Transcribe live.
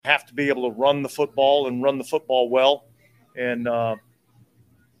have to be able to run the football and run the football well. And I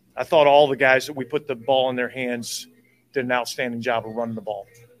thought all the guys that we put the ball in their hands did an outstanding job of running the ball.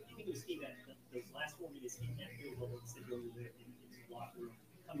 Do you think it was those last 4 minutes in that field goal that said earlier in the locker room,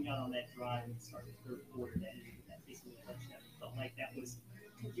 coming out on that drive and starting the third quarter, that basically touchdown? Felt like that was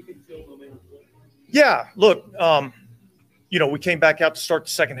you could feel momentum. Yeah, look, we came back out to start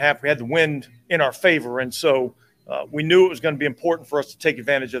the second half. We had the wind in our favor, and so we knew it was going to be important for us to take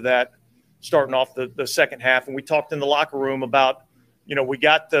advantage of that starting off the second half. And we talked in the locker room about, we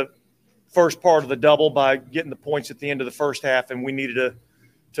got the first part of the double by getting the points at the end of the first half, and we needed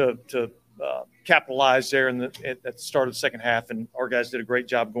to capitalize there at the start of the second half. And our guys did a great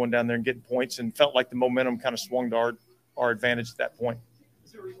job going down there and getting points, and felt like the momentum kind of swung to our advantage at that point.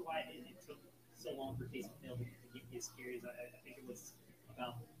 Is there a reason why it took so long for Taysom Hill to get his carries? I think it was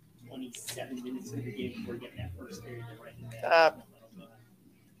about 27 minutes into the game before getting that first carry right in there.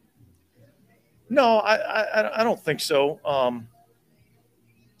 No, I don't think so. I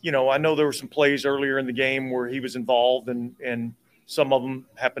know there were some plays earlier in the game where he was involved, and some of them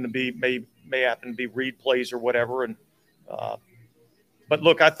happen to be may happen to be read plays or whatever. And but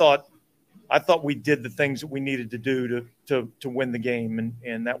look, I thought we did the things that we needed to do to win the game,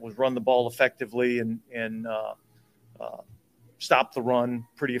 and that was run the ball effectively and stop the run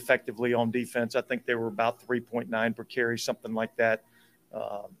pretty effectively on defense. I think they were about 3.9 per carry, something like that.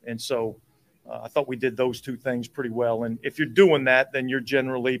 And so I thought we did those two things pretty well. And if you're doing that, then you're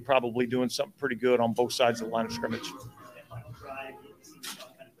generally probably doing something pretty good on both sides of the line of scrimmage. That final drive, you see Sean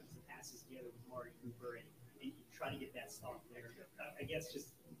kind of puts the passes together with Amari Cooper, and you try to get that stop there. I guess just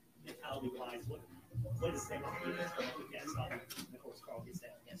mentality-wise, what is that with that stop? And of course, Carl gets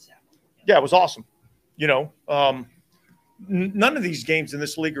that sack. Yeah, it was awesome. None of these games in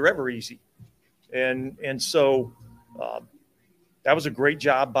this league are ever easy. And so that was a great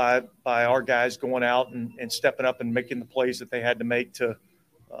job by our guys going out and stepping up and making the plays that they had to make to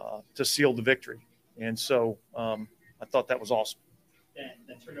seal the victory. And so I thought that was awesome.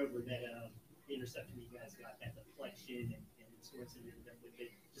 That turnover, the interception you guys got, that deflection and sorts of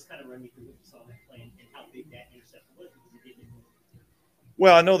it, just kind of run me through what you saw that play and how big that interception was.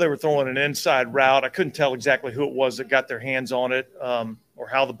 Well, I know they were throwing an inside route. I couldn't tell exactly who it was that got their hands on it or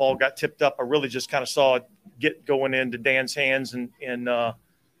how the ball got tipped up. I really just kind of saw it get going into Dan's hands, and then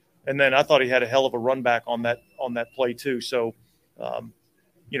I thought he had a hell of a run back on that play too. So,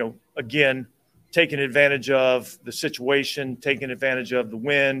 again, taking advantage of the situation, taking advantage of the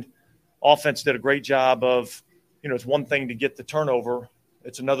wind. Offense did a great job of, it's one thing to get the turnover.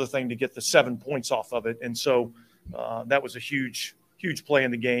 It's another thing to get the 7 points off of it. And so that was a huge play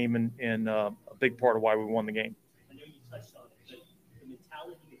in the game and a big part of why we won the game. I know you touched on it, but the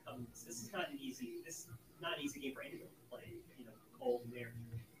mentality becomes this is not an easy game for anyone to play, cold and there.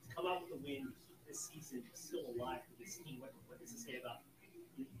 To come out with a win, keep this season still alive for this team. What does it say about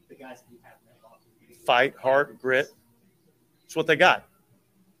the guys that you have in that locker room? Fight, heart, grit. It's what they got.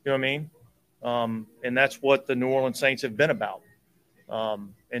 You know what I mean? And that's what the New Orleans Saints have been about.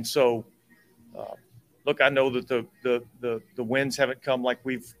 And so look, I know that the wins haven't come like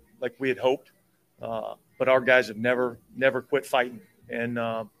we had hoped, but our guys have never quit fighting, and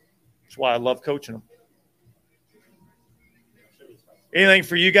that's why I love coaching them. Anything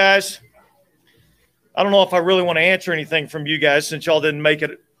for you guys? I don't know if I really want to answer anything from you guys since y'all didn't make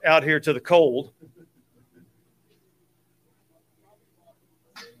it out here to the cold.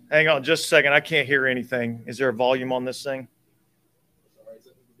 Hang on just a second. I can't hear anything. Is there a volume on this thing?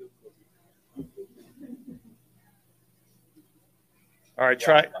 All right,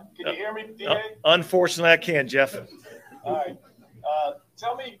 try. Can you hear me, DA? Unfortunately, I can, Jeff. All right.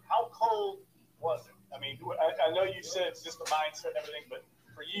 Tell me, how cold was it? I mean, I know you said it's just the mindset and everything, but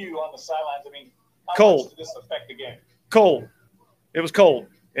for you on the sidelines, I mean, how much did this affect the game? Cold. It was cold,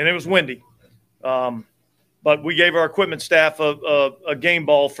 and it was windy. But we gave our equipment staff a game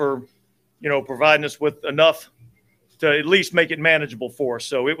ball for, providing us with enough to at least make it manageable for us.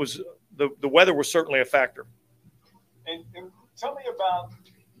 So it was the weather was certainly a factor. And tell me about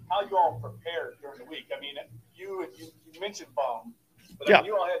how you all prepared during the week. I mean, you mentioned bomb, but yeah. I mean,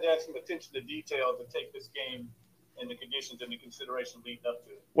 you all had to have some attention to detail to take this game and the conditions into consideration leading up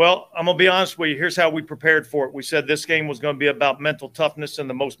to it. Well, I'm going to be honest with you. Here's how we prepared for it. We said this game was going to be about mental toughness, and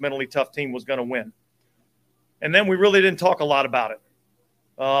the most mentally tough team was going to win. And then we really didn't talk a lot about it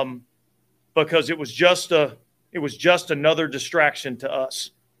because it was just another distraction to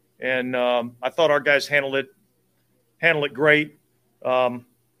us. And I thought our guys handled it great. It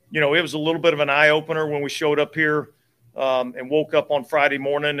was a little bit of an eye opener when we showed up here and woke up on Friday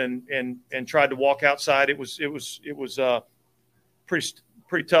morning and tried to walk outside. It was pretty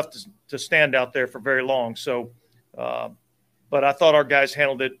pretty tough to stand out there for very long. So, but I thought our guys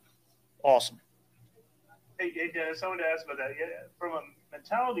handled it awesome. Hey, Dennis, I wanted to ask about that. Yeah, from a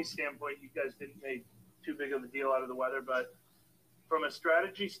mentality standpoint, you guys didn't make too big of a deal out of the weather, but from a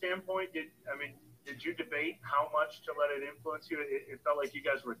strategy standpoint, did you debate how much to let it influence you? It felt like you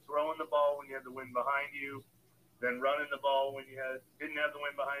guys were throwing the ball when you had the wind behind you, then running the ball when you didn't have the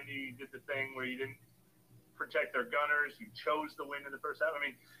wind behind you. You did the thing where you didn't protect their gunners. You chose the wind in the first half. I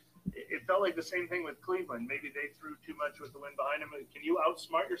mean, it felt like the same thing with Cleveland. Maybe they threw too much with the wind behind them. Can you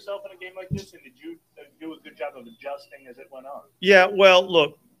outsmart yourself in a game like this? And did you do a good job of adjusting as it went on? Yeah, well,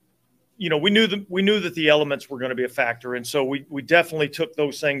 look, we knew that the elements were going to be a factor, and so we definitely took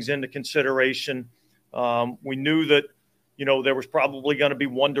those things into consideration. We knew that there was probably going to be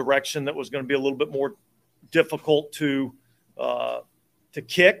one direction that was going to be a little bit more difficult to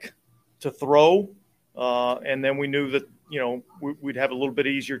kick, to throw, and then we knew that we'd have a little bit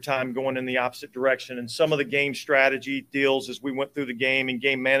easier time going in the opposite direction. And some of the game strategy deals as we went through the game and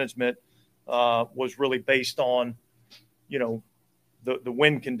game management was really based on the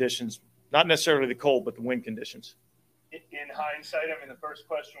wind conditions. Not necessarily the cold, but the wind conditions. In hindsight, the first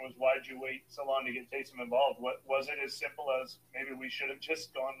question was, why did you wait so long to get Taysom involved? What was it as simple as maybe we should have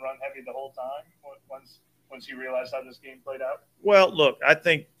just gone run heavy the whole time once you realized how this game played out? Well, look, I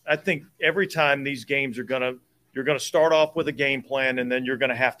think every time these games you're going to start off with a game plan, and then you're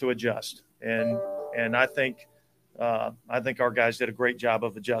going to have to adjust. And I think our guys did a great job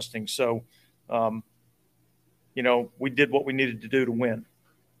of adjusting. So, we did what we needed to do to win.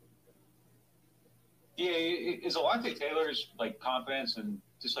 Yeah, is Alontae Taylor's confidence and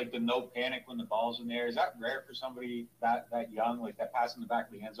just the no panic when the ball's in there? Is that rare for somebody that young? That pass in the back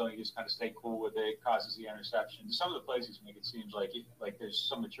of the end zone, you just kind of stay cool with it, causes the interception. Some of the plays he's making, it seems like there's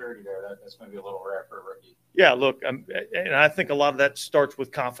some maturity there that's maybe a little rare for a rookie. Yeah, look, and I think a lot of that starts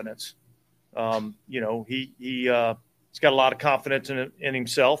with confidence. He's got a lot of confidence in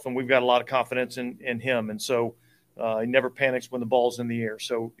himself, and we've got a lot of confidence in him, and so he never panics when the ball's in the air.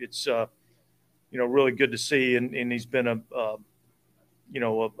 So it's really good to see, and he's been a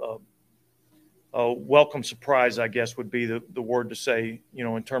welcome surprise, I guess, would be the word to say,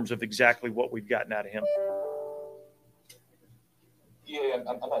 in terms of exactly what we've gotten out of him. Yeah,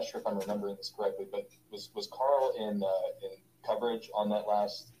 I'm not sure if I'm remembering this correctly, but was Carl in coverage on that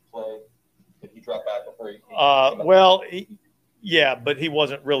last play? Did he drop back before he yeah, but he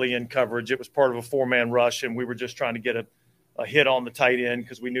wasn't really in coverage. It was part of a four-man rush, and we were just trying to get a hit on the tight end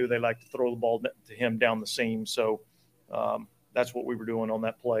because we knew they like to throw the ball to him down the seam. So that's what we were doing on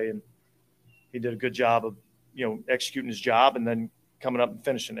that play, and he did a good job of executing his job and then coming up and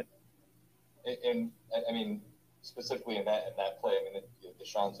finishing it. And specifically in that play,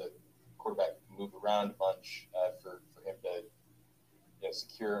 Deshaun's a quarterback who moved around a bunch for him to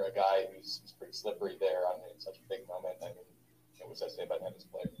secure a guy who's pretty slippery there in such a big moment. What does that say about him as a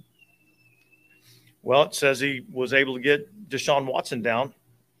player? Well, it says he was able to get Deshaun Watson down.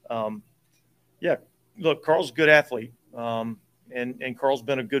 Yeah, look, Carl's a good athlete, and Carl's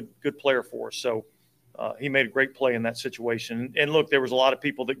been a good player for us. So he made a great play in that situation. And look, there was a lot of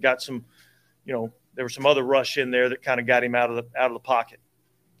people that got some, there was some other rush in there that kind of got him out of the pocket.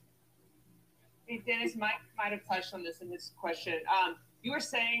 Hey, Dennis, Mike might have touched on this in his question. You were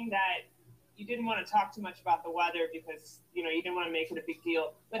saying that you didn't want to talk too much about the weather because, you didn't want to make it a big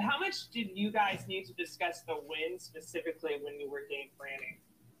deal. But how much did you guys need to discuss the wind specifically when you were game planning?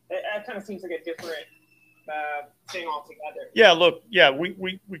 That kind of seems like a different thing altogether. Yeah, look,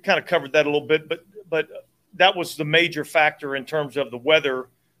 we kind of covered that a little bit, but that was the major factor in terms of the weather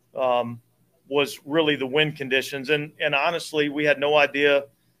was really the wind conditions. And honestly, we had no idea.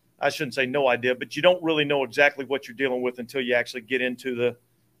 I shouldn't say no idea, but you don't really know exactly what you're dealing with until you actually get into the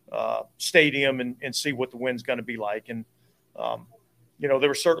stadium and see what the wind's going to be like. And, there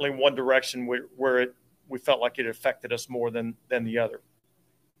was certainly one direction where we felt like it affected us more than the other.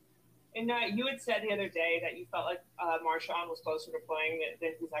 And you had said the other day that you felt like Marshawn was closer to playing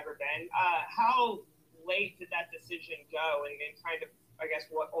than he's ever been. How late did that decision go, and kind of, I guess,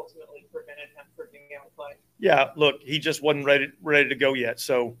 what ultimately prevented him from being able to play? Yeah, look, he just wasn't ready to go yet.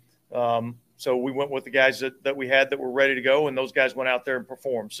 So we went with the guys that we had that were ready to go, and those guys went out there and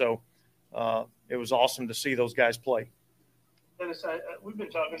performed. So it was awesome to see those guys play. Dennis, we've been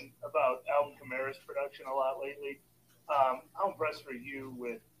talking about Alvin Kamara's production a lot lately. How impressed were you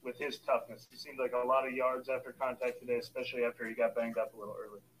with his toughness? He seemed like a lot of yards after contact today, especially after he got banged up a little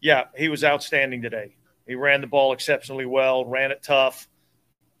early. Yeah, he was outstanding today. He ran the ball exceptionally well, ran it tough,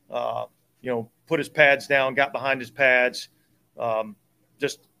 put his pads down, got behind his pads.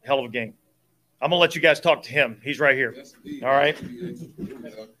 Just hell of a game. I'm going to let you guys talk to him. He's right here. All right.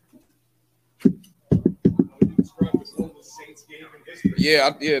 Yeah,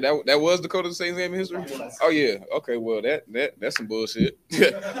 that was Dakota Saints game in history. Oh yeah, okay, well that's some bullshit.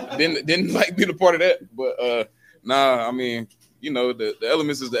 didn't like be the part of that, but nah, I mean, the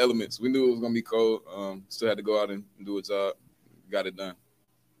elements is the elements. We knew it was gonna be cold. Still had to go out and do a job. Got it done.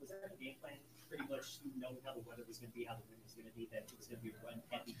 Was that the game plan? Pretty much knowing how the weather was gonna be, how the wind was gonna be, that it was gonna be a run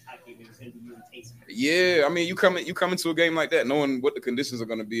heavy type game. It was gonna be you and Taysom. Yeah, I mean, you come into a game like that knowing what the conditions are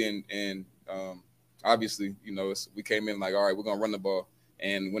gonna be, and obviously, we came in like, all right, we're gonna run the ball,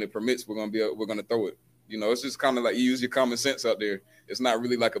 and when it permits, we're gonna throw it. It's just kind of like you use your common sense out there. It's not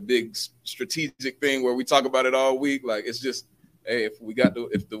really like a big strategic thing where we talk about it all week. Like it's just, hey,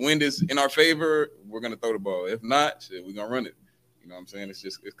 if the wind is in our favor, we're gonna throw the ball. If not, shit, we're gonna run it. You know what I'm saying?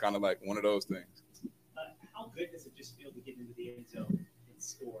 It's kind of like one of those things. How good does it just feel to get into the end zone and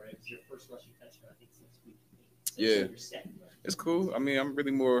score? It was your first rushing touchdown, I think, since week 8. So Yeah, you're set, right? It's cool. I mean, I'm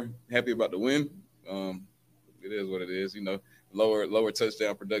really more happy about the win. It is what it is. Lower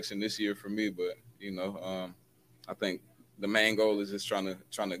touchdown production this year for me, but I think the main goal is just trying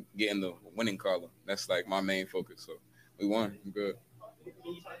to get in the winning column. That's like my main focus. So we won. I'm good.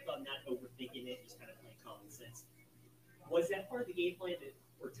 When you talk about not overthinking it, just kind of playing common sense, was that part of the game plan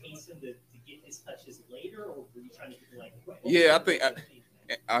for Taysom to get his touches later, or were you trying to get like? Yeah, I think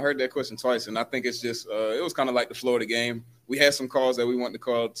I heard that question twice, and I think it's just it was kind of like the flow of the game. We had some calls that we wanted to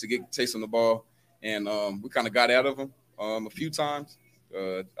call to get Taysom the ball, and we kind of got out of them a few times.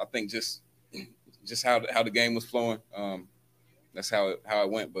 I think just how the game was flowing. That's how it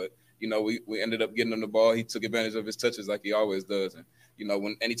went. But we ended up getting him the ball. He took advantage of his touches like he always does, and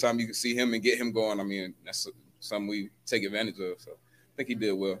anytime you can see him and get him going, I mean that's something we take advantage of. So I think he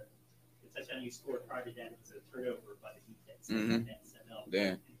did well. The touchdown you scored prior to that was a turnover by the defense. Mm-hmm.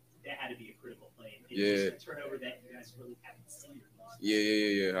 Damn. That had to be a critical play. Yeah. A turnover that you guys really haven't seen.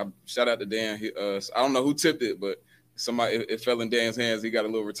 Yeah. Shout out to Dan. I don't know who tipped it, but it fell in Dan's hands. He got a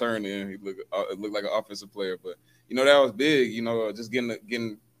little return in. He looked like an offensive player, but that was big. Just getting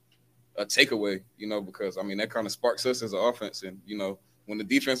a takeaway. Because I mean that kind of sparks us as an offense, and when the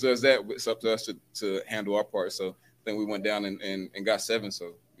defense does that, it's up to us to handle our part. So I think we went down and got 7.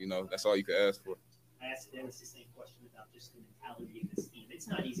 So that's all you could ask for. I asked Dennis the same question about just the mentality of this team. It's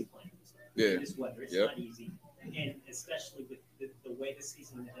not easy playing in this weather. It's not easy, and especially with the way the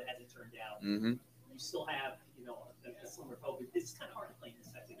season hasn't turned out. Mm-hmm. You still have the summer hope. It's kind of hard to play in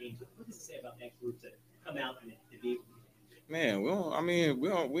this type of games. What does it say about that group to come out and be able to? Man,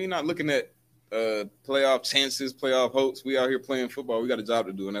 we're not looking at playoff chances, playoff hopes. We out here playing football. We got a job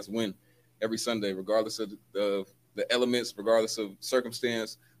to do, and that's win every Sunday, regardless of the elements, regardless of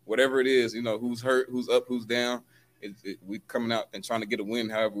circumstance, whatever it is. Who's hurt, who's up, who's down. We coming out and trying to get a win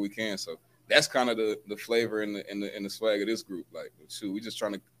however we can. So that's kind of the flavor and the swag of this group. Like, shoot, we just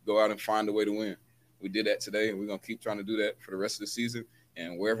trying to go out and find a way to win. We did that today, and we're gonna keep trying to do that for the rest of the season.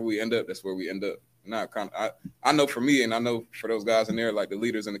 And wherever we end up, that's where we end up. I know for me, and I know for those guys in there, like the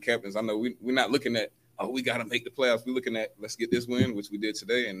leaders and the captains, I know we're not looking at, we got to make the playoffs. We're looking at, let's get this win, which we did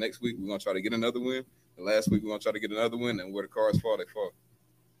today, and next week we're going to try to get another win. The last week we're going to try to get another win, and where the cards fall, they fall.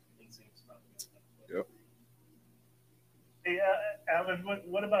 Yep. Hey, Alvin,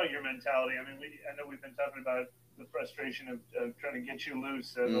 what about your mentality? I mean, I know we've been talking about the frustration of trying to get you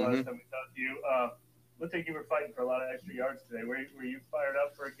loose the last time we talked to you. Looked like you were fighting for a lot of extra yards today. Were you fired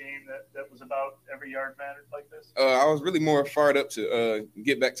up for a game that was about every yard mattered like this? I was really more fired up to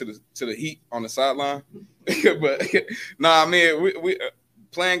get back to the heat on the sideline. But I mean, we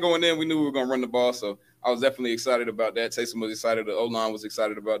plan going in, we knew we were gonna run the ball, so I was definitely excited about that. Taysom was excited. The O-line was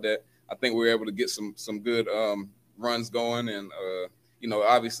excited about that. I think we were able to get some good runs going, and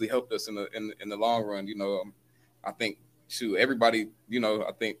obviously helped us in the long run. I think everybody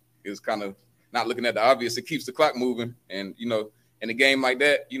I think is kind of not looking at the obvious. It keeps the clock moving, and in a game like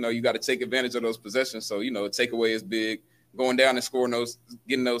that, you got to take advantage of those possessions. So a takeaway is big. Going down and scoring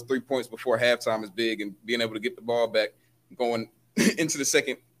getting those 3 points before halftime is big, and being able to get the ball back, going into the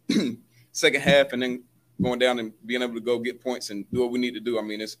second half, and then going down and being able to go get points and do what we need to do. I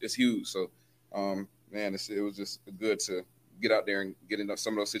mean, it's huge. So, man, it was just good to get out there and get into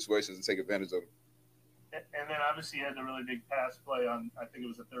some of those situations and take advantage of them. And then obviously you had the really big pass play on, I think it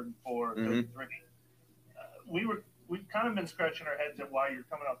was a 3rd and 4, 3rd and 3. We've kind of been scratching our heads at why you're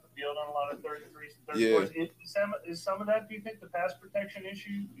coming off the field on a lot of 3rd and 3s and 3rd and 4s. Is some of that, do you think, the pass protection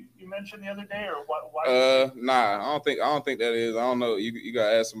issue you mentioned the other day, or why? Nah, I don't think that is. I don't know. You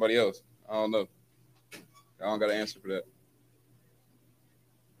gotta ask somebody else. I don't know. I don't got an answer for that.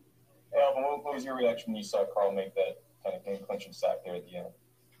 Alvin, what was your reaction when you saw Carl make that kind of game clinching sack there at the end?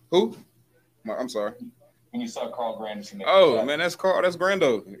 Who? I'm sorry. When you saw Carl Granderson make man, that's Carl. That's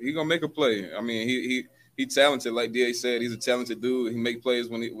Grando. He gonna make a play. I mean, he talented, like DA said. He's a talented dude. He make plays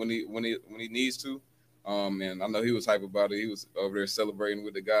when he needs to. And I know he was hype about it. He was over there celebrating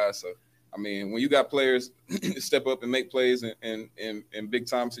with the guys. So I mean, when you got players step up and make plays in big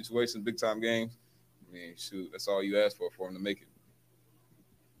time situations, big time games, I mean, shoot, that's all you ask for them to make it.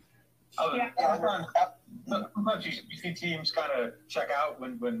 Sometimes you see teams kind of check out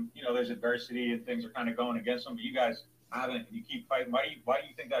when there's adversity and things are kind of going against them, but you guys haven't. You keep fighting. Why do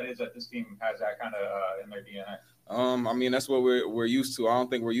you think that is that this team has that kind of in their DNA? I mean, that's what we're used to. I don't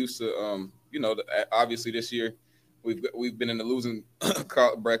think we're used to. Obviously this year we've been in the losing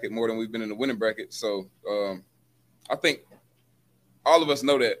bracket more than we've been in the winning bracket. So I think all of us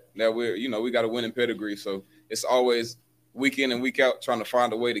know that we're we got a winning pedigree. So it's always week in and week out trying to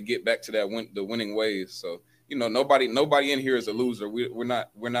find a way to get back to the winning ways. So nobody in here is a loser. We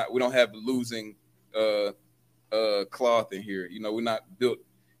don't have losing cloth in here. We're not built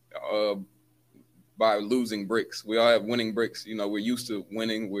by losing bricks. We all have winning bricks. We're used to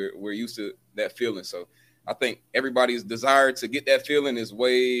winning. We're used to that feeling. So I think everybody's desire to get that feeling is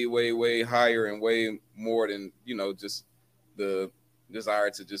way, way, way higher and way more than just the desire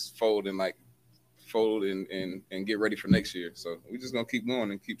to just fold and get ready for next year. So we're just gonna keep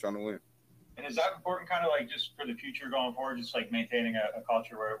going and keep trying to win. And is that important, kind of like just for the future going forward, just like maintaining a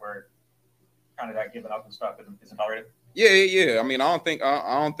culture where kind of that giving up and stuff isn't tolerated? Yeah. I mean, I don't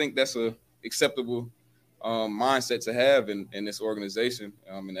think that's a acceptable mindset to have in this organization.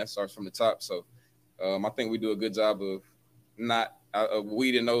 And that starts from the top. So I think we do a good job of not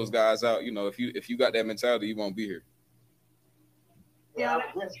weeding those guys out. If you got that mentality, you won't be here. Yeah,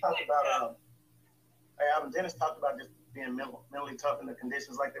 Dennis talked about just being mentally tough in the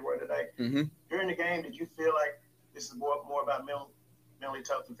conditions like they were today. Mm-hmm. During the game, did you feel like this is more about mentally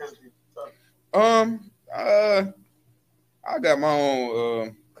tough than physically tough? I got my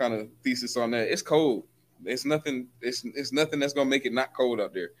own kind of thesis on that. It's cold. It's nothing. It's nothing that's gonna make it not cold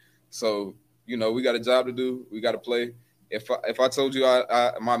out there. So we got a job to do. We got to play. If I told you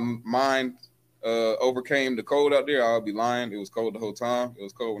my mind overcame the cold out there, I'll be lying. It was cold the whole time. It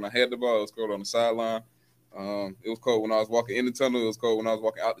was cold when I had the ball. It was cold on the sideline. It was cold when I was walking in the tunnel. It was cold when I was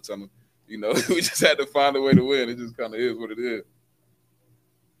walking out the tunnel. We just had to find a way to win. It just kind of is what it is.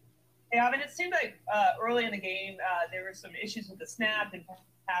 Yeah, I mean, it seemed like early in the game there were some issues with the snap and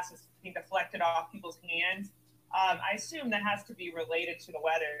passes being deflected off people's hands. I assume that has to be related to the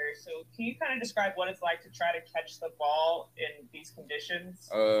weather. So can you kind of describe what it's like to try to catch the ball in these conditions?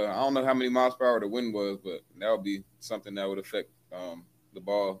 I don't know how many miles per hour the wind was, but that would be something that would affect the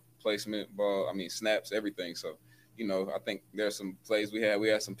ball placement, snaps, everything. So, I think there's some plays we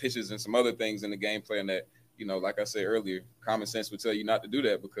had some pitches and some other things in the game plan that, like I said earlier, common sense would tell you not to do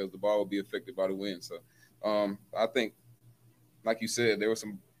that because the ball will be affected by the wind. So I think, like you said, there were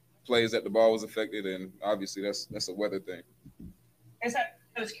some plays that the ball was affected, and obviously that's a weather thing. I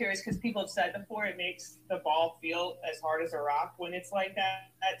was curious because people have said before it makes the ball feel as hard as a rock when it's like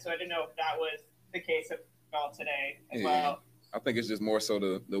that. So I didn't know if that was the case at all today as well. I think it's just more so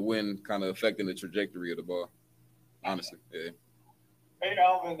the wind kind of affecting the trajectory of the ball, honestly. Yeah. Hey,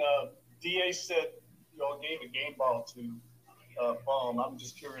 Alvin, DA said y'all gave a game ball to Bum. I'm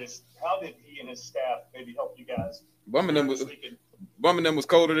just curious, how did he and his staff maybe help you guys? Bum and them was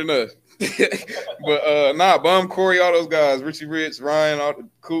colder than us. But Bum, Corey, all those guys, Richie Rich, Ryan, all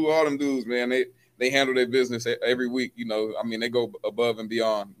them dudes, man, they handle their business every week. They go above and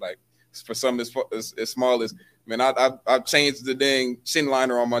beyond. Like for something as small as, man, I've changed the dang chin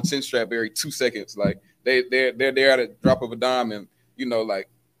liner on my chin strap every 2 seconds. Like they're there at a drop of a dime, and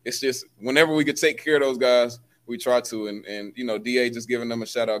it's just whenever we could take care of those guys, we try to. And DA just giving them a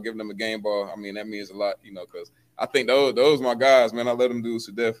shout out, giving them a game ball. I mean, that means a lot, because I think those my guys, man. I let them do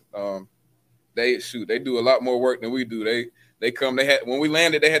to death. They do a lot more work than we do. When we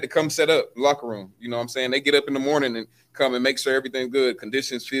landed, they had to come set up the locker room. You know what I'm saying? They get up in the morning and come and make sure everything's good.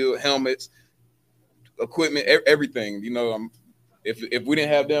 Conditions, field, helmets, equipment, everything. If we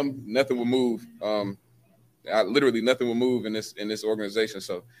didn't have them, nothing would move. Literally nothing will move in this organization.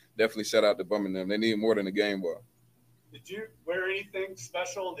 So definitely shout out to Bum and them. They need more than a game ball. Did you wear anything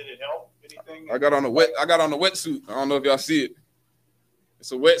special? Did it help? Anything? I got on the wetsuit. I don't know if y'all see it.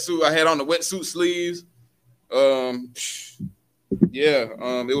 It's a wetsuit. I had on the wetsuit sleeves. It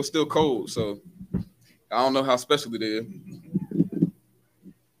was still cold, so I don't know how special it is.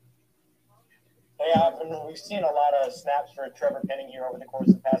 Hey, we've seen a lot of snaps for Trevor Penning here over the course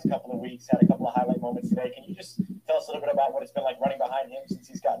of the past couple of weeks. Had a couple of highlight moments today. Can you just tell us a little bit about what it's been like running behind him since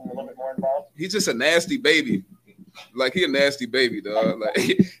he's gotten a little bit more involved? He's just a nasty baby. like he a nasty baby, dog. Like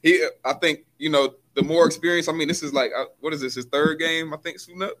he I think, you know, the more experience. I mean, this is like what is this? His third game, I think,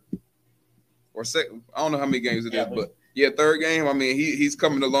 suiting up, or second. I don't know how many games it is, but yeah, third game. I mean, he's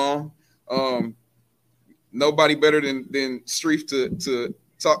coming along. Nobody better than Streif to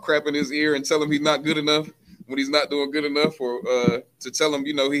talk crap in his ear and tell him he's not good enough when he's not doing good enough, or to tell him,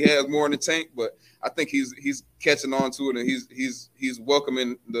 you know, he has more in the tank. But I think he's catching on to it, and he's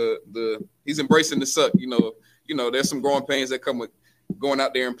welcoming he's embracing the suck. You know, there's some growing pains that come with going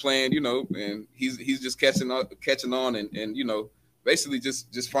out there and playing, you know, and he's just catching on and you know, basically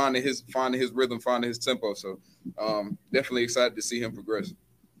just finding his rhythm, finding his tempo. So definitely excited to see him progress.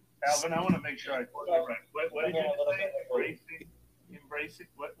 Alvin, I want to make sure I quote you right. What did you say? Embracing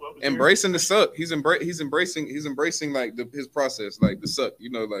what was embracing the suck. He's embracing like his process, like the suck.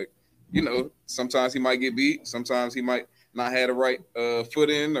 You know, like, you know, sometimes he might get beat, sometimes he might not have the right foot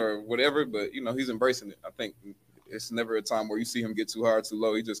in or whatever, but you know, he's embracing it. I think it's never a time where you see him get too high or too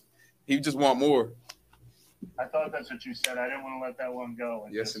low. He just want more. I thought that's what you said. I didn't want to let that one go.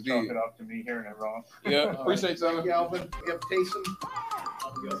 And yes, just indeed. chalk it up to me hearing it wrong. Yeah, appreciate you, Alvin. You have Taysom.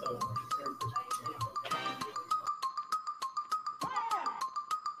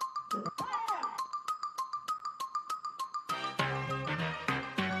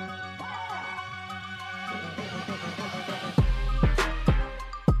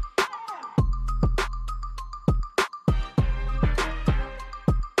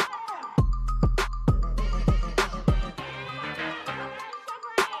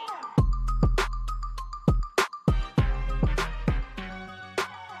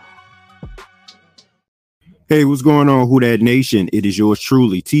 Hey, what's going on, Who Dat Nation? It is yours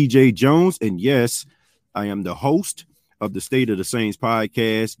truly, TJ Jones. And yes, I am the host of the State of the Saints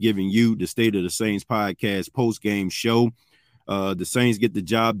podcast, giving you the State of the Saints podcast post-game show. The Saints get the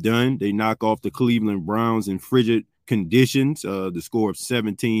job done. They knock off the Cleveland Browns in frigid conditions, the score of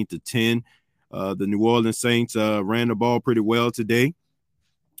 17-10. The New Orleans Saints ran the ball pretty well today.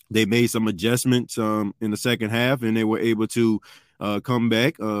 They made some adjustments in the second half, and they were able to come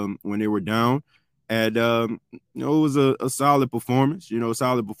back when they were down. And, you know, it was a solid performance,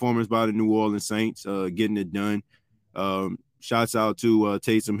 by the New Orleans Saints, getting it done. Shouts out to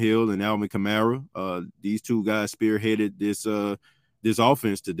Taysom Hill and Alvin Kamara. These two guys spearheaded this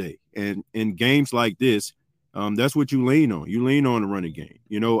offense today. And in games like this, that's what you lean on. You lean on the running game.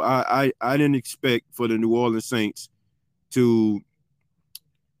 You know, I didn't expect for the New Orleans Saints to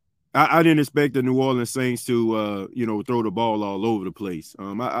I didn't expect the New Orleans Saints to, throw the ball all over the place.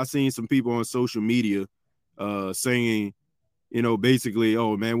 I seen some people on social media saying, basically,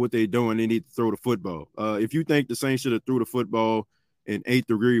 oh, man, what they doing, they need to throw the football. If you think the Saints should have threw the football in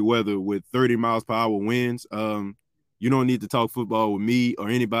 8-degree weather with 30 miles per hour winds, you don't need to talk football with me or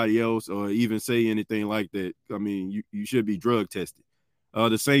anybody else or even say anything like that. I mean, you should be drug tested.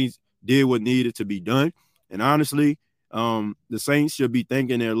 The Saints did what needed to be done. And honestly, the Saints should be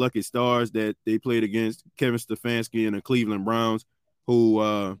thanking their lucky stars that they played against Kevin Stefanski and the Cleveland Browns,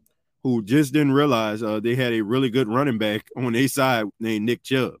 who just didn't realize they had a really good running back on their side named Nick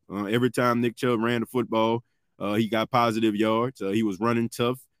Chubb. Every time Nick Chubb ran the football, he got positive yards. He was running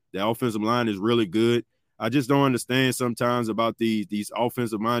tough. The offensive line is really good. I just don't understand sometimes about these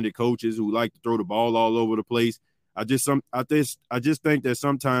offensive-minded coaches who like to throw the ball all over the place. I just think that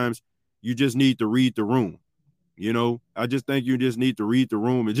sometimes you just need to read the room. I just think you just need to read the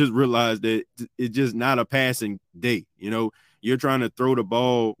room and just realize that it's just not a passing day. You're trying to throw the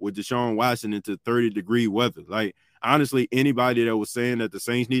ball with Deshaun Watson into 30-degree weather. Like, honestly, anybody that was saying that the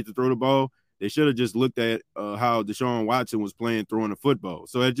Saints need to throw the ball, they should have just looked at how Deshaun Watson was playing throwing the football.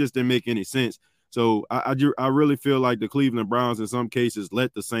 So it just didn't make any sense. So I really feel like the Cleveland Browns in some cases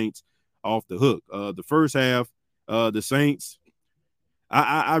let the Saints off the hook. The first half, the Saints,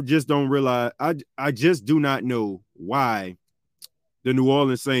 I just don't realize. I just do not know why the New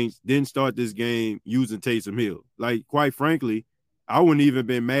Orleans Saints didn't start this game using Taysom Hill. Like, quite frankly, I wouldn't even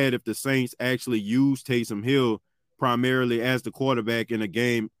been mad if the Saints actually used Taysom Hill primarily as the quarterback in a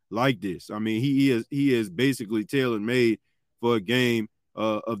game like this. I mean, he is basically tailor-made for a game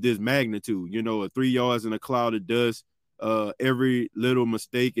of this magnitude. 3 yards in a cloud of dust. Every little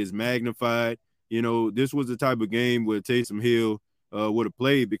mistake is magnified. This was the type of game where Taysom Hill would have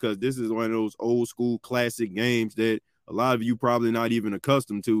played, because this is one of those old school classic games that a lot of you probably not even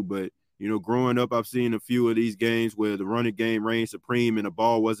accustomed to. But, growing up, I've seen a few of these games where the running game reigned supreme and the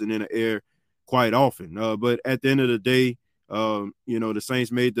ball wasn't in the air quite often. But at the end of the day, the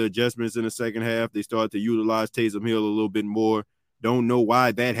Saints made the adjustments in the second half. They started to utilize Taysom Hill a little bit more. Don't know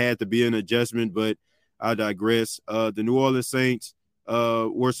why that had to be an adjustment, but I digress. The New Orleans Saints,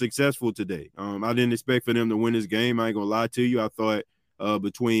 were successful today. I didn't expect for them to win this game. I ain't gonna lie to you. I thought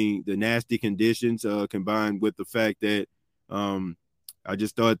between the nasty conditions combined with the fact that I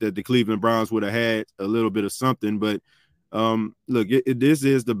just thought that the Cleveland Browns would have had a little bit of something. But look, this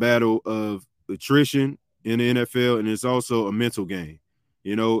is the battle of attrition in the NFL, and it's also a mental game,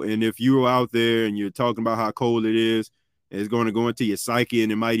 you know. And if you're out there and you're talking about how cold it is, it's going to go into your psyche,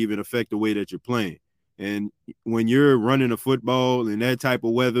 and it might even affect the way that you're playing. And when you're running a football in that type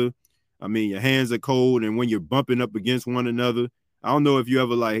of weather, I mean, your hands are cold, and when you're bumping up against one another, I don't know if you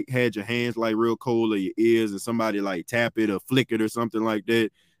ever like had your hands like real cold or your ears and somebody like tap it or flick it or something like that.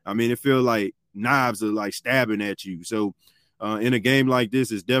 I mean, it feels like knives are like stabbing at you. So in a game like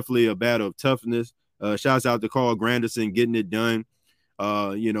this, it's definitely a battle of toughness. Shouts out to Carl Granderson getting it done,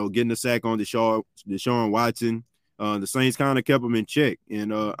 you know, getting the sack on Deshaun Watson. The Saints kind of kept him in check.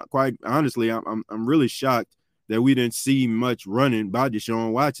 And quite honestly, I'm really shocked that we didn't see much running by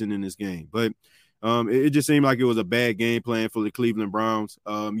Deshaun Watson in this game. But it just seemed like it was a bad game plan for the Cleveland Browns.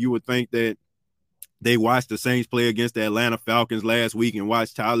 You would think that they watched the Saints play against the Atlanta Falcons last week and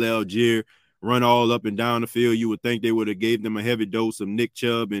watched Tyler Algier run all up and down the field. You would think they would have gave them a heavy dose of Nick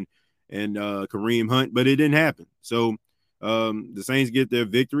Chubb and Kareem Hunt, but it didn't happen. So the Saints get their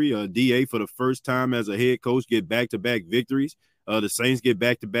victory. DA, for the first time as a head coach, get back-to-back victories. The Saints get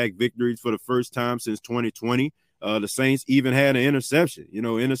back-to-back victories for the first time since 2020. The Saints even had an interception,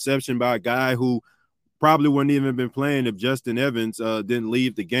 interception by a guy who probably wouldn't even been playing if Justin Evans didn't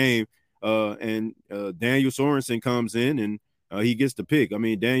leave the game. And Daniel Sorensen comes in and he gets the pick. I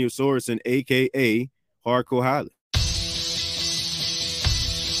mean, Daniel Sorensen, a.k.a. Hardcore Holly.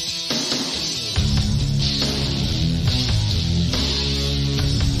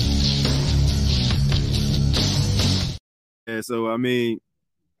 And so, I mean,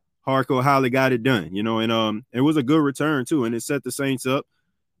 Hardcore Holly got it done, and it was a good return too, and it set the Saints up.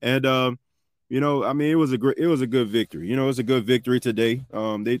 And I mean, it was a good victory. It was a good victory today.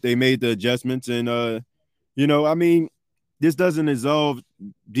 They made the adjustments, and I mean, this doesn't absolve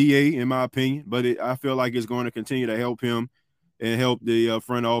DA in my opinion, but I feel like it's going to continue to help him and help the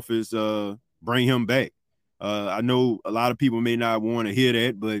front office bring him back. I know a lot of people may not want to hear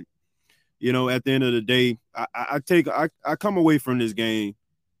that, but at the end of the day, I come away from this game.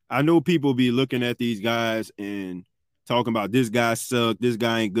 I know people be looking at these guys and talking about this guy sucked, this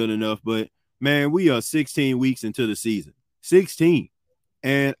guy ain't good enough, but man, we are 16 weeks into the season. 16.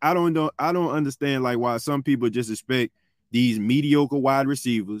 And I don't understand like why some people just expect these mediocre wide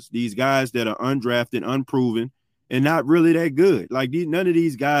receivers, these guys that are undrafted, unproven, and not really that good. Like none of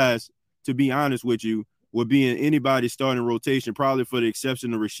these guys, to be honest with you, would be in anybody's starting rotation, probably for the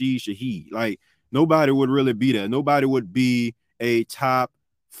exception of Rashid Shaheed. Like nobody would really be there. Nobody would be a top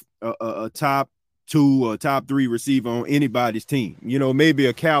 2 or top 3 receiver on anybody's team. Maybe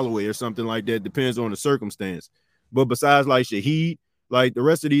a Callaway or something like that. Depends on the circumstance. But besides like Shaheed, like the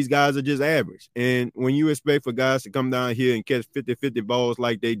rest of these guys are just average. And when you expect for guys to come down here and catch 50-50 balls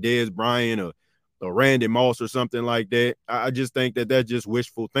like they Dez Bryant or Randy Moss or something like that, I just think that that's just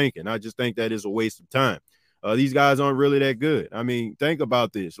wishful thinking. I just think that is a waste of time. These guys aren't really that good. I mean, think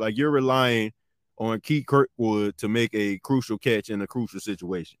about this. Like you're relying on Keith Kirkwood to make a crucial catch in a crucial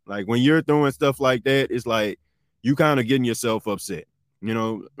situation. Like when you're throwing stuff like that, it's like you kind of getting yourself upset.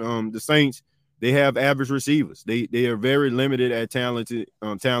 The Saints, they have average receivers. They are very limited at talent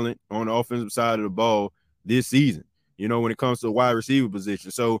on the offensive side of the ball this season, when it comes to the wide receiver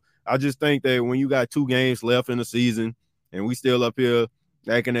position. So I just think that when you got 2 games left in the season and we still up here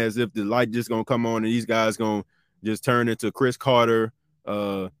acting as if the light just going to come on and these guys going to just turn into Chris Carter,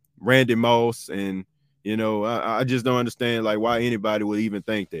 Randy Moss, and, I just don't understand, like, why anybody would even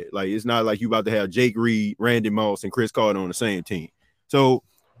think that. Like, it's not like you about to have Jake Reed, Randy Moss, and Chris Carter on the same team. So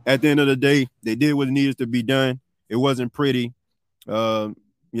at the end of the day, they did what needed to be done. It wasn't pretty, but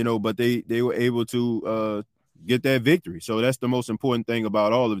they were able to get that victory. So that's the most important thing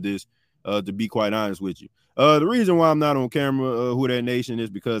about all of this, to be quite honest with you. The reason why I'm not on camera, Who Dat Nation, is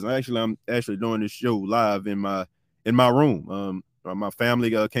because I'm actually doing this show live in my room. My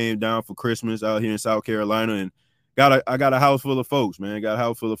family came down for Christmas out here in South Carolina, and I got a house full of folks, man. I got a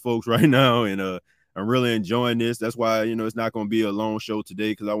house full of folks right now, and I'm really enjoying this. That's why, it's not going to be a long show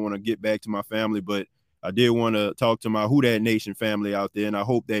today because I want to get back to my family. But I did want to talk to my Who Dat Nation family out there, and I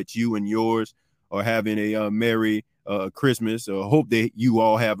hope that you and yours are having a Merry Christmas. I hope that you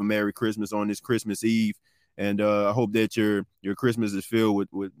all have a Merry Christmas on this Christmas Eve, and I hope that your Christmas is filled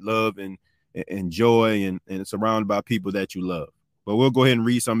with love and joy and surrounded by people that you love. But we'll go ahead and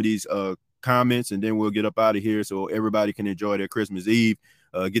read some of these comments, and then we'll get up out of here so everybody can enjoy their Christmas Eve.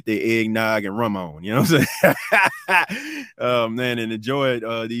 get their eggnog and rum on. You know what I'm saying? Man, and enjoy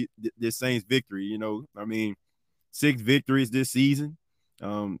this Saints victory. You know, I mean, 6 victories this season.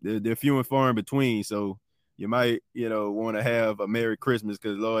 They're few and far in between. So you might, want to have a Merry Christmas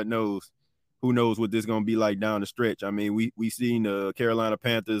because Lord knows, who knows what this is going to be like down the stretch. I mean, we seen the Carolina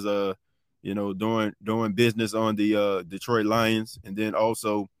Panthers, doing business on the Detroit Lions, and then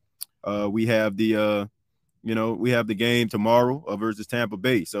also we have the game tomorrow versus Tampa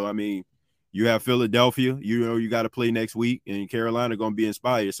Bay. So I mean, you have Philadelphia. You got to play next week, and Carolina going to be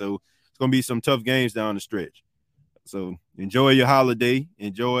inspired. So it's going to be some tough games down the stretch. So enjoy your holiday.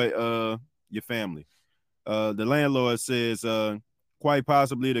 Enjoy your family. The landlord says, quite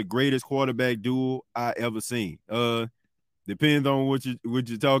possibly the greatest quarterback duel I ever seen. Depends on what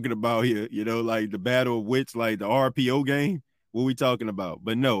you're talking about here. Like the battle of wits, like the RPO game. What we talking about?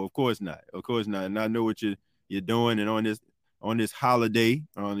 But no, of course not. Of course not. And I know what you're doing. And on this holiday,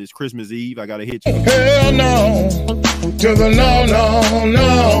 on this Christmas Eve, I gotta hit you. Hell no, to the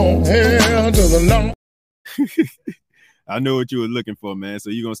no. Hell to the no. I know what you were looking for, man.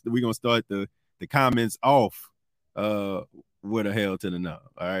 So we're gonna start the comments off with a hell to the no.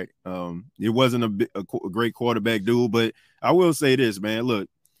 All right. It wasn't a great quarterback duel, but I will say this, man. Look,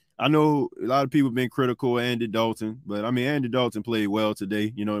 I know a lot of people have been critical of Andy Dalton, but I mean, Andy Dalton played well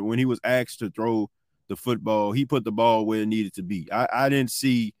today. When he was asked to throw the football, he put the ball where it needed to be. I didn't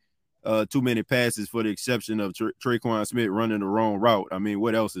see too many passes, for the exception of Traquan Smith running the wrong route. I mean,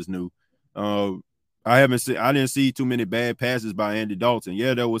 what else is new? I didn't see too many bad passes by Andy Dalton.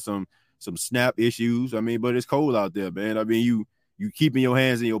 Yeah, there was some snap issues. I mean, but it's cold out there, man. I mean, you keeping your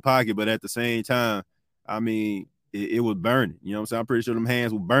hands in your pocket, but at the same time, I mean, it was burning. You know what I'm saying? I'm pretty sure them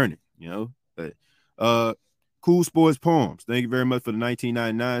hands were burning, But Cool Sports Poems, thank you very much for the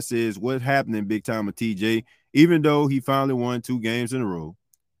 1999, says, what's happening, big time with TJ? Even though he finally won 2 games in a row,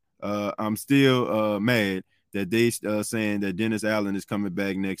 I'm still mad that they saying that Dennis Allen is coming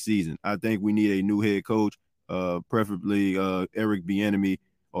back next season. I think we need a new head coach, preferably Eric Bieniemy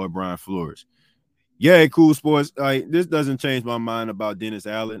or Brian Flores. Yeah, Cool Sports. This doesn't change my mind about Dennis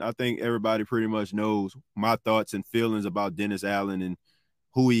Allen. I think everybody pretty much knows my thoughts and feelings about Dennis Allen and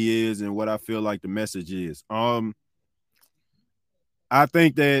who he is and what I feel like the message is. I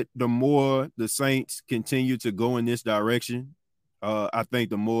think that the more the Saints continue to go in this direction, I think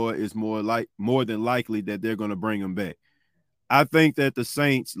the more than likely that they're going to bring him back. I think that the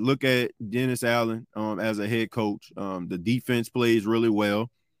Saints look at Dennis Allen as a head coach. The defense plays really well,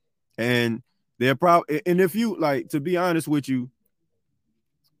 and they're probably. And if you to be honest with you,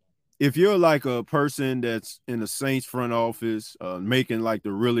 if you're like a person that's in the Saints front office, making like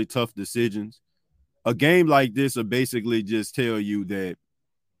the really tough decisions, a game like this will basically just tell you that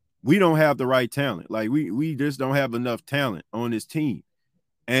we don't have the right talent. Like we just don't have enough talent on this team.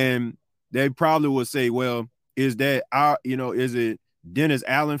 And they probably would say, well, is that is it Dennis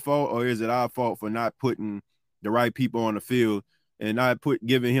Allen's fault or is it our fault for not putting the right people on the field and not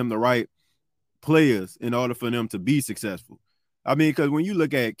giving him the right players in order for them to be successful? I mean, because when you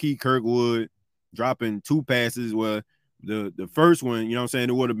look at Keith Kirkwood dropping 2 passes, well, the first one,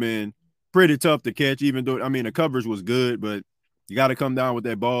 it would have been pretty tough to catch, even though, I mean, the coverage was good, but you got to come down with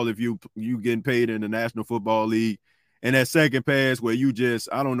that ball if you getting paid in the National Football League. And that second pass where you just,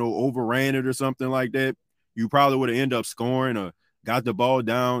 I don't know, overran it or something like that, you probably would have ended up scoring or got the ball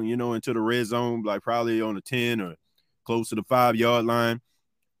down, into the red zone, like probably on the 10 or close to the 5-yard line.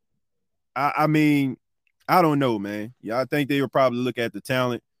 I mean, I don't know, man. Yeah, I think they would probably look at the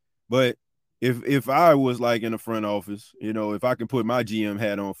talent. But if I was like in the front office, if I can put my GM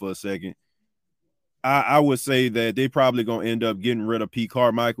hat on for a second, I would say that they probably gonna end up getting rid of Pete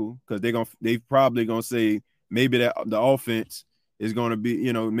Carmichael because they probably gonna say maybe that the offense is gonna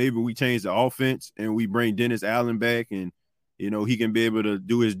be, maybe we change the offense and we bring Dennis Allen back and he can be able to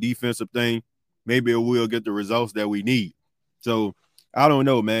do his defensive thing. Maybe we'll get the results that we need. So I don't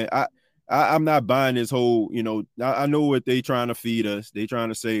know, man. I'm not buying this whole, I know what they trying to feed us. They trying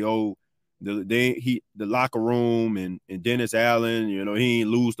to say, oh, the locker room and Dennis Allen, he ain't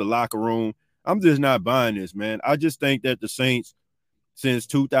lose the locker room. I'm just not buying this, man. I just think that the Saints, since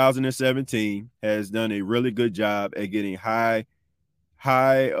 2017, has done a really good job at getting high.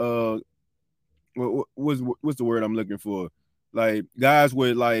 What's the word I'm looking for? Like guys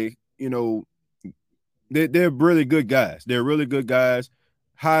with they're really good guys. They're really good guys.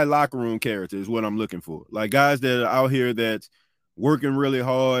 High locker room character is what I'm looking for. Like guys that are out here that's working really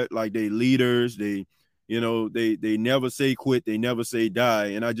hard, like they leaders. They never say quit. They never say die.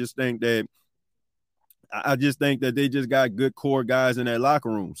 And I just think that they just got good core guys in that locker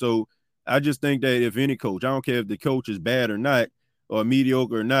room. So I just think that if any coach, I don't care if the coach is bad or not, or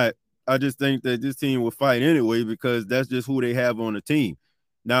mediocre or not, I just think that this team will fight anyway because that's just who they have on the team.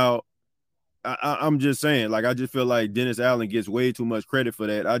 Now, I'm just saying, like, I just feel like Dennis Allen gets way too much credit for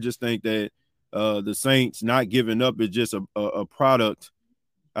that. I just think that the Saints not giving up is just a product.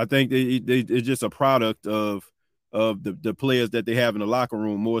 I think it's just a product of the players that they have in the locker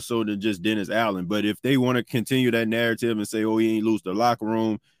room more so than just Dennis Allen. But if they want to continue that narrative and say, oh, he ain't lose the locker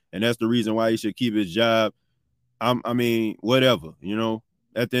room and that's the reason why he should keep his job, I mean, whatever, you know.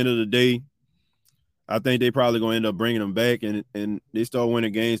 At the end of the day, I think they probably going to end up bringing him back, and they start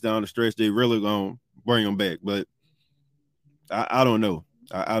winning games down the stretch, they really going to bring him back. But I don't know.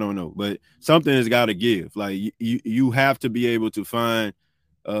 I don't know. But something has got to give. Like, you have to be able to find,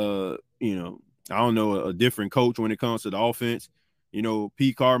 you know, I don't know, a different coach when it comes to the offense. You know,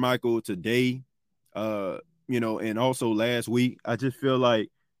 Pete Carmichael today, you know, and also last week, I just feel like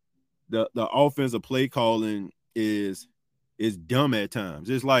the offensive play calling is dumb at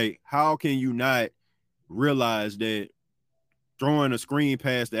times. It's like, how can you not realize that throwing a screen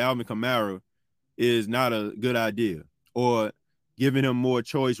pass to Alvin Kamara is not a good idea, or giving him more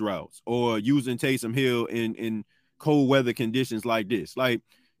choice routes, or using Taysom Hill in cold weather conditions like this? Like,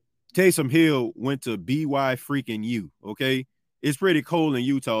 Taysom Hill went to BY freaking U, okay? It's pretty cold in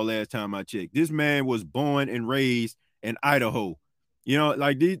Utah last time I checked. This man was born and raised in Idaho. You know,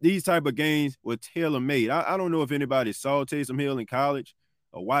 like these type of games were tailor-made. I don't know if anybody saw Taysom Hill in college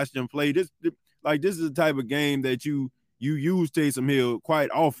or watched him play. This is the type of game that you use Taysom Hill quite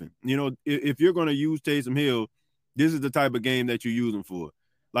often. You know, if you're going to use Taysom Hill, this is the type of game that you use him for.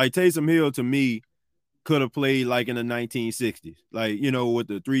 Like, Taysom Hill, to me, could have played like in the 1960s. Like, you know, with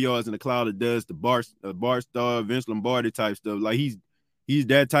the 3 yards in the cloud of dust, the Bart Starr, Vince Lombardi type stuff. Like, he's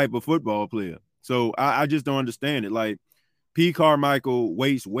that type of football player. So I just don't understand it. Like, Pete Carmichael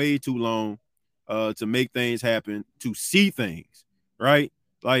waits way too long to make things happen, to see things, right?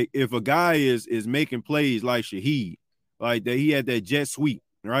 Like, if a guy is making plays like Shaheed, like that, he had that jet sweep,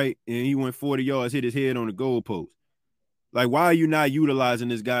 right? And he went 40 yards, hit his head on the goalpost. Like, why are you not utilizing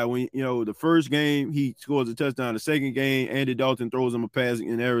this guy when, you know, the first game he scores a touchdown, the second game Andy Dalton throws him a pass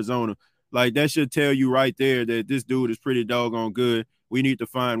in Arizona? Like, that should tell you right there that this dude is pretty doggone good. We need to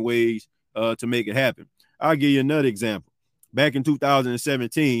find ways to make it happen. I'll give you another example. Back in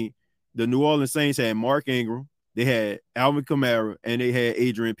 2017, the New Orleans Saints had Mark Ingram, they had Alvin Kamara, and they had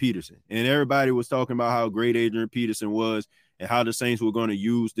Adrian Peterson. And everybody was talking about how great Adrian Peterson was and how the Saints were going to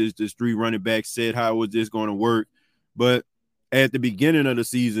use this three running back set. How was this going to work? But at the beginning of the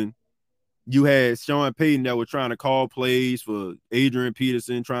season, you had Sean Payton that was trying to call plays for Adrian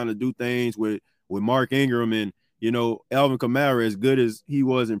Peterson, trying to do things with Mark Ingram. And, you know, Alvin Kamara, as good as he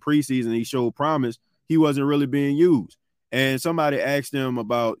was in preseason, he showed promise, he wasn't really being used. And somebody asked him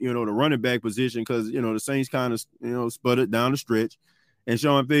about, you know, the running back position because, you know, the Saints kind of, you know, sputtered down the stretch. And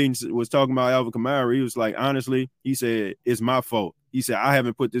Sean Payton was talking about Alvin Kamara. He was like, honestly, he said, it's my fault. He said, I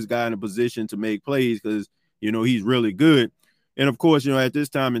haven't put this guy in a position to make plays because, you know, he's really good. And, of course, you know, at this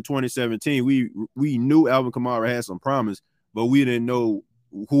time in 2017, we knew Alvin Kamara had some promise, but we didn't know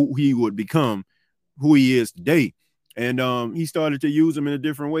who he would become, who he is today. And he started to use him in a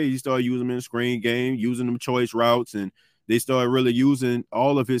different way. He started using him in the screen game, using them choice routes, and they started really using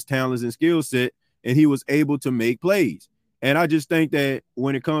all of his talents and skill set, and he was able to make plays. And I just think that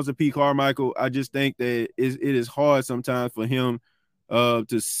when it comes to Pete Carmichael, I just think that it is hard sometimes for him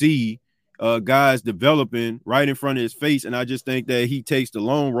to see guys developing right in front of his face. And I just think that he takes the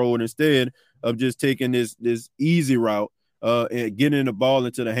long road instead of just taking this easy route and getting the ball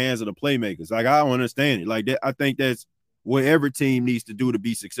into the hands of the playmakers. Like, I don't understand it. Like, that, I think that's what every team needs to do to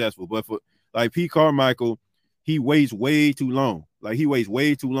be successful. But for like Pete Carmichael, he waits way too long. Like, he waits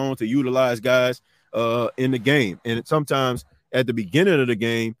way too long to utilize guys in the game. And sometimes at the beginning of the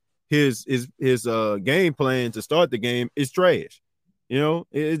game, his game plan to start the game is trash. You know,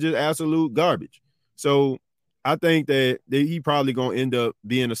 it's just absolute garbage. So I think that he probably gonna end up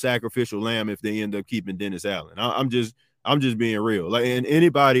being a sacrificial lamb if they end up keeping Dennis Allen. I'm just being real. Like, and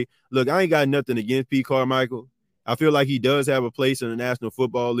anybody, look, I ain't got nothing against Pete Carmichael. I feel like he does have a place in the National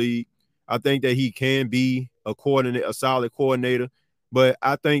Football League. I think that he can be a solid coordinator, but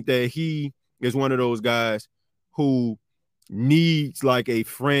I think that he is one of those guys who needs like a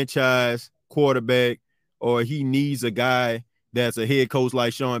franchise quarterback, or he needs a guy that's a head coach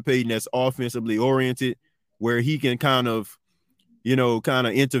like Sean Payton that's offensively oriented, where he can kind of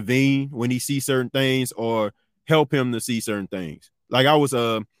intervene when he sees certain things or help him to see certain things. Like, I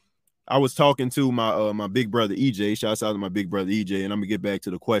was talking to my big brother EJ. Shouts out to my big brother EJ, and I'm gonna get back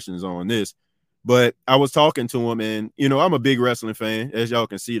to the questions on this. But I was talking to him, and, you know, I'm a big wrestling fan, as y'all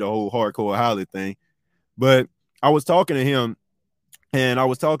can see, the whole Hardcore Holly thing. But I was talking to him, And I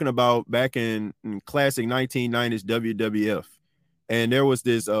was talking about back in classic 1990s WWF. And there was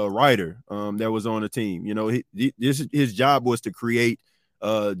this writer that was on the team. You know, his job was to create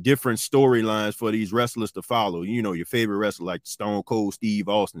different storylines for these wrestlers to follow. You know, your favorite wrestler like Stone Cold Steve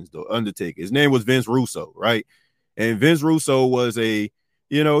Austin, The Undertaker. His name was Vince Russo, right? And Vince Russo was he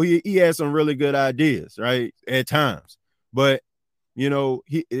had some really good ideas, right, at times. But, you know,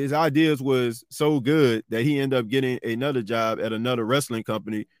 his ideas was so good that he ended up getting another job at another wrestling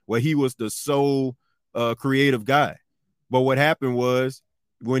company where he was the sole creative guy. But what happened was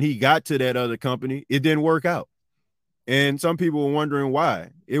when he got to that other company, it didn't work out. And some people were wondering why.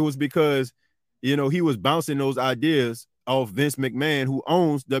 It was because, you know, he was bouncing those ideas off Vince McMahon, who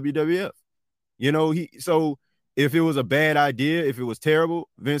owns WWF. You know, so if it was a bad idea, if it was terrible,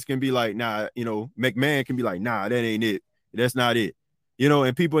 Vince can be like, nah, you know, McMahon can be like, nah, that ain't it. That's not it. You know,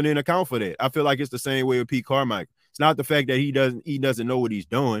 and people didn't account for that. I feel like it's the same way with Pete Carmichael. It's not the fact that he doesn't know what he's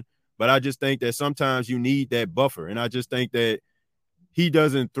doing, but I just think that sometimes you need that buffer. And I just think that he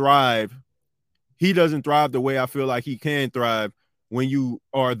doesn't thrive. He doesn't thrive the way I feel like he can thrive when you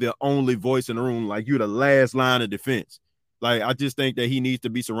are the only voice in the room, like you're the last line of defense. Like, I just think that he needs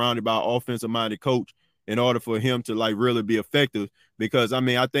to be surrounded by an offensive-minded coach in order for him to, like, really be effective. Because, I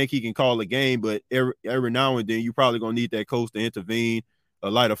mean, I think he can call a game, but every now and then you probably going to need that coach to intervene,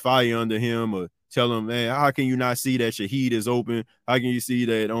 or light a fire under him, or tell him, man, how can you not see that Shaheed is open? How can you see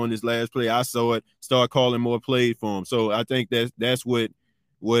that on this last play? I saw it. Start calling more plays for him. So I think that's what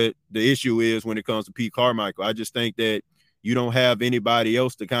the issue is when it comes to Pete Carmichael. I just think that you don't have anybody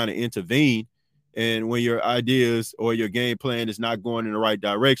else to kind of intervene. And when your ideas or your game plan is not going in the right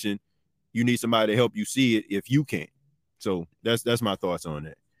direction, you need somebody to help you see it if you can. So that's my thoughts on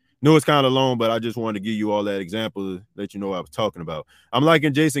that. No, it's kind of long, but I just wanted to give you all that example to let you know what I was talking about. I'm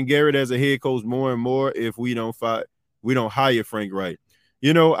liking Jason Garrett as a head coach more and more if we don't hire Frank Wright.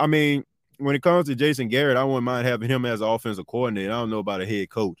 You know, I mean, when it comes to Jason Garrett, I wouldn't mind having him as an offensive coordinator. I don't know about a head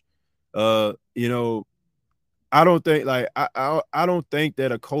coach. You know, I don't think I don't think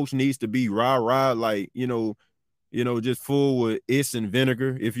that a coach needs to be rah-rah, like, you know, just full with ice and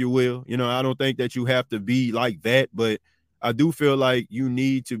vinegar, if you will. You know, I don't think that you have to be like that, but I do feel like you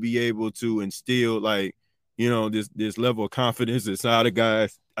need to be able to instill, like, you know, this level of confidence inside of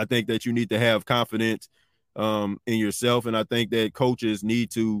guys. I think that you need to have confidence in yourself, and I think that coaches need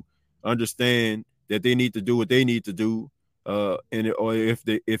to understand that they need to do what they need to do. Or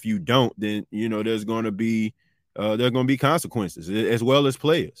if you don't, then, you know, there are going to be consequences, as well as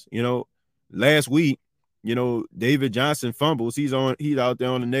players. You know, last week, you know, David Johnson fumbles. He's out there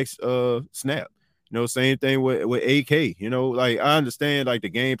on the next snap. You know, same thing with AK. You know, like, I understand, like, the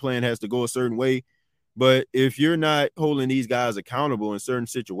game plan has to go a certain way, but if you're not holding these guys accountable in certain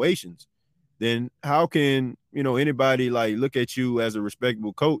situations, then how can, you know, anybody, like, look at you as a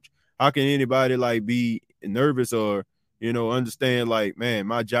respectable coach? How can anybody, like, be nervous or, you know, understand, like, man,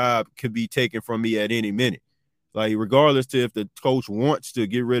 my job could be taken from me at any minute? Like, regardless to if the coach wants to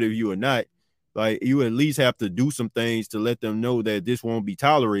get rid of you or not, like, you at least have to do some things to let them know that this won't be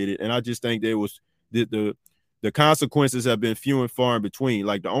tolerated. And I just think there was the consequences have been few and far in between.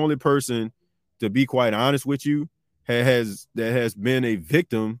 Like, the only person, to be quite honest with you, that has been a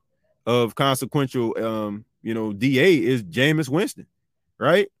victim of consequential, you know, DA is Jameis Winston,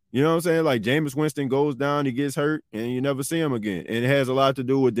 right? You know what I'm saying? Like, Jameis Winston goes down, he gets hurt, and you never see him again. And it has a lot to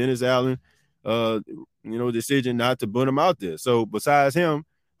do with Dennis Allen, you know, decision not to put him out there. So besides him,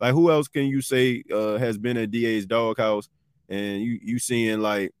 like, who else can you say has been at DA's doghouse and you seeing,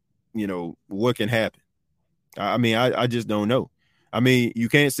 like, you know, what can happen? I mean, I just don't know. I mean, you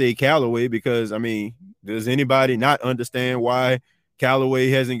can't say Callaway because, I mean, does anybody not understand why Callaway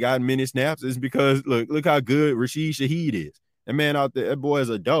hasn't gotten many snaps? It's because, look how good Rashid Shaheed is. That man out there, that boy is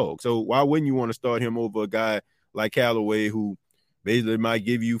a dog. So why wouldn't you want to start him over a guy like Callaway, who basically might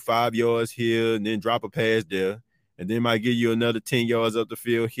give you 5 yards here and then drop a pass there, and then might give you another 10 yards up the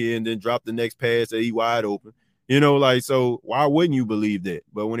field here and then drop the next pass that he wide open? You know, like, so why wouldn't you believe that?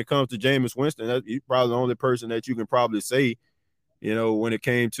 But when it comes to Jameis Winston, he's probably the only person that you can probably say, you know, when it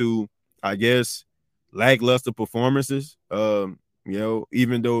came to, I guess, lackluster performances, you know,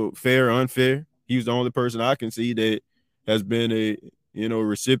 even though fair or unfair, he's the only person I can see that has been a, you know,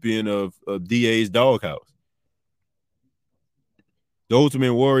 recipient of DA's doghouse. The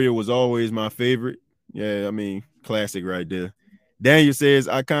Ultimate Warrior was always my favorite. Yeah, I mean, classic right there. Daniel says,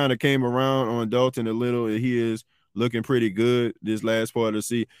 I kind of came around on Dalton a little, and he is looking pretty good this last part of the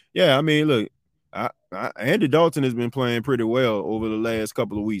season. Yeah, I mean, look, Andy Dalton has been playing pretty well over the last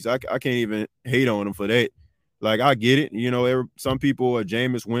couple of weeks. I can't even hate on him for that. Like, I get it. You know, some people are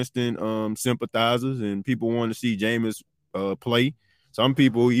Jameis Winston sympathizers, and people want to see Jameis play. Some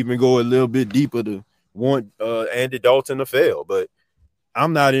people even go a little bit deeper to want Andy Dalton to fail, but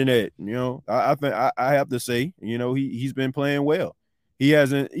I'm not in that. You know, I think I have to say, you know, he's been playing well. He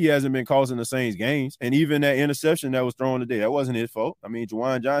hasn't been causing the Saints games, and even that interception that was thrown today, that wasn't his fault. I mean,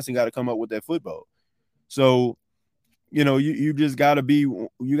 Juwan Johnson got to come up with that football. So, you know, you just gotta be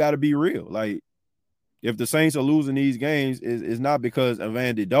real. Like, if the Saints are losing these games, it's not because of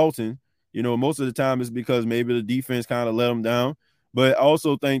Andy Dalton. You know, most of the time it's because maybe the defense kind of let them down. But I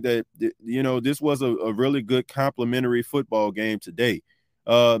also think that, you know, this was a really good complimentary football game today.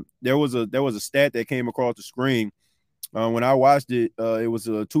 There was a stat that came across the screen when I watched it. It was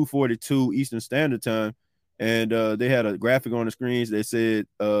 2:42 Eastern Standard Time, and they had a graphic on the screens that said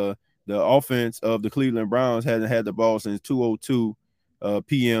the offense of the Cleveland Browns hasn't had the ball since 2:02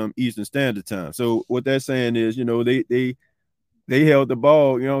 p.m. Eastern Standard Time. So what they're saying is, you know, they held the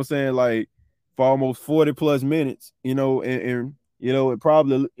ball, you know what I'm saying, like for almost 40 plus minutes, you know, and you know, it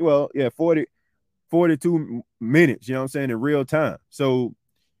probably 42 minutes, you know what I'm saying, in real time. So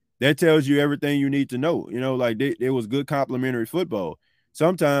that tells you everything you need to know. You know, like there was good complimentary football.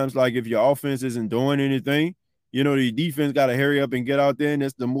 Sometimes, like, if your offense isn't doing anything, you know, the defense got to hurry up and get out there, and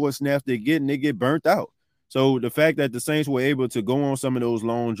that's the more snaps they get, and they get burnt out. So the fact that the Saints were able to go on some of those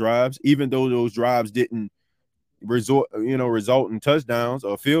long drives, even though those drives didn't result in touchdowns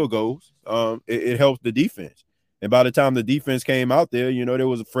or field goals, it helps the defense. And by the time the defense came out there, you know, they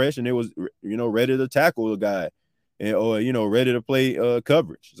was fresh and they was, you know, ready to tackle a guy, or, you know, ready to play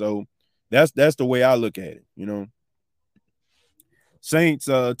coverage. So that's the way I look at it, you know. Saints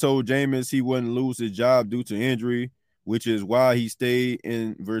told Jameis he wouldn't lose his job due to injury, which is why he stayed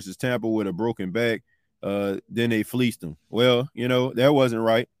in versus Tampa with a broken back. Then they fleeced him. Well, you know, that wasn't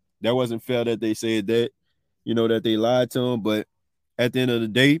right. That wasn't fair that they said that, you know, that they lied to him. But at the end of the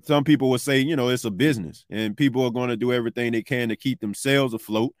day, some people would say, you know, it's a business and people are going to do everything they can to keep themselves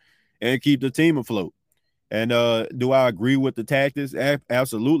afloat and keep the team afloat. And do I agree with the tactics?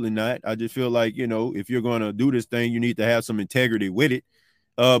 Absolutely not. I just feel like, you know, if you're going to do this thing, you need to have some integrity with it.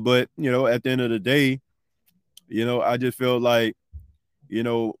 But, you know, at the end of the day, you know, I just feel like, you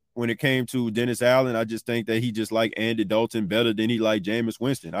know, when it came to Dennis Allen, I just think that he just liked Andy Dalton better than he liked Jameis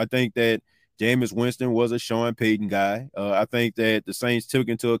Winston. I think that Jameis Winston was a Sean Payton guy. I think that the Saints took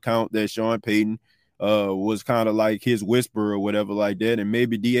into account that Sean Payton was kind of like his whisperer or whatever like that. And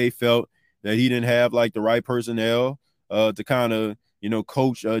maybe DA felt that he didn't have like the right personnel to kind of, you know,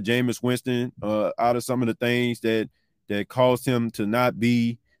 coach Jameis Winston out of some of the things that caused him to not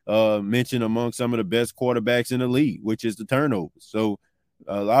be mentioned among some of the best quarterbacks in the league, which is the turnovers. So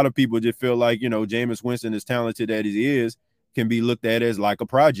a lot of people just feel like, you know, Jameis Winston, as talented as he is, can be looked at as like a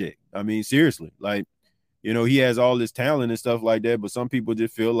project. I mean, seriously, like, you know, he has all this talent and stuff like that, but some people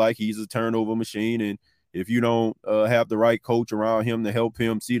just feel like he's a turnover machine. And if you don't have the right coach around him to help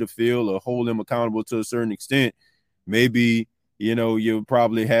him see the field or hold him accountable to a certain extent, maybe, you know, you'll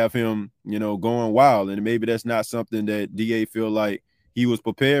probably have him, you know, going wild. And maybe that's not something that DA feel like he was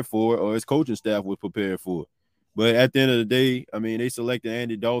prepared for or his coaching staff was prepared for. But at the end of the day, I mean, they selected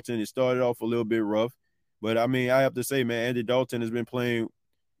Andy Dalton. It started off a little bit rough. But, I mean, I have to say, man, Andy Dalton has been playing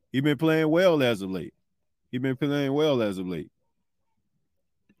 – he's been playing well as of late.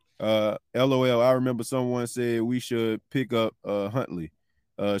 LOL, I remember someone said we should pick up Huntley,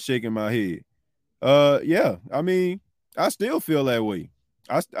 shaking my head. Yeah, I mean, I still feel that way.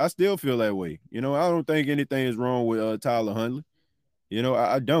 I still feel that way. You know, I don't think anything is wrong with Tyler Huntley. You know,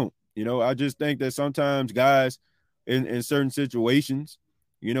 I don't. You know, I just think that sometimes guys in certain situations,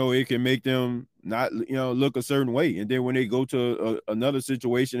 you know, it can make them not, you know, look a certain way. And then when they go to another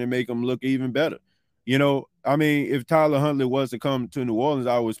situation, it make them look even better. You know, I mean, if Tyler Huntley was to come to New Orleans,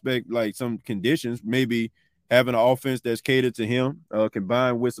 I would expect like some conditions, maybe having an offense that's catered to him,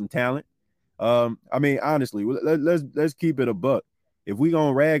 combined with some talent. I mean, honestly, let's keep it a buck. If we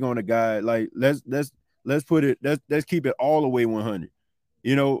gonna rag on a guy, like let's keep it all the way 100.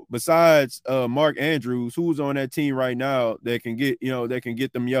 You know, besides Mark Andrews, who's on that team right now that can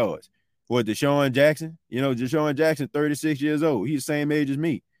get them yards. What, Deshaun Jackson? You know, Deshaun Jackson, 36 years old. He's the same age as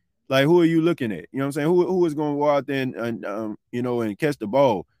me. Like, who are you looking at? You know what I'm saying? Who is going to go out there and you know, and catch the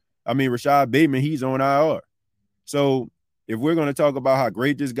ball? I mean, Rashad Bateman, he's on IR. So if we're going to talk about how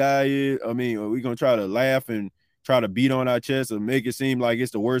great this guy is, I mean, are we going to try to laugh and try to beat on our chest or make it seem like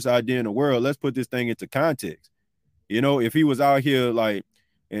it's the worst idea in the world? Let's put this thing into context. You know, if he was out here like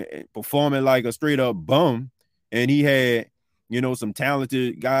performing like a straight up bum and he had, you know, some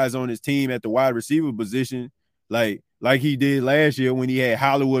talented guys on his team at the wide receiver position, like he did last year when he had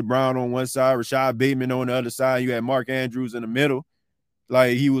Hollywood Brown on one side, Rashad Bateman on the other side, you had Mark Andrews in the middle,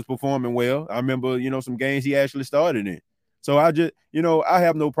 like he was performing well. I remember, you know, some games he actually started in. So I just, I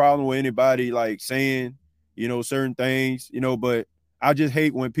have no problem with anybody like saying, certain things, but I just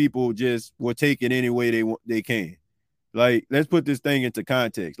hate when people just will take it any way they can. Like, let's put this thing into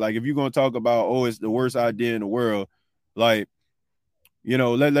context. Like, if you're going to talk about, oh, it's the worst idea in the world, like,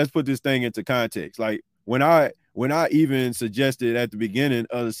 let's put this thing into context. Like, when I even suggested at the beginning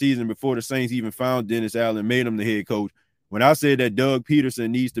of the season, before the Saints even found Dennis Allen, made him the head coach, when I said that Doug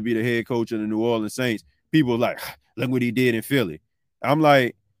Peterson needs to be the head coach of the New Orleans Saints, people were like, look what he did in Philly. I'm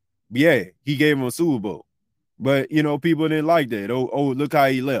like, yeah, he gave him a Super Bowl. But, people didn't like that. Oh, look how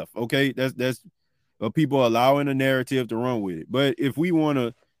he left. Okay, that's people allowing the narrative to run with it. But if we want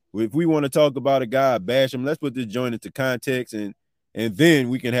to talk about a guy, bash him, let's put this joint into context and then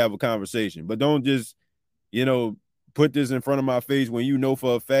we can have a conversation. But don't just, put this in front of my face when you know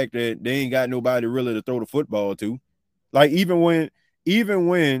for a fact that they ain't got nobody really to throw the football to. Like, even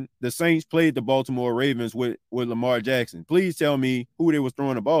when the Saints played the Baltimore Ravens with Lamar Jackson, please tell me who they was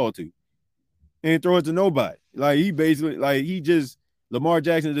throwing the ball to. They ain't throw it to nobody. Like, Lamar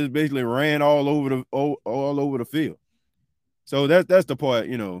Jackson just basically ran all over the field. So that's the part,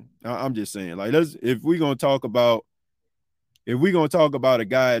 I'm just saying. Like, if we're gonna talk about a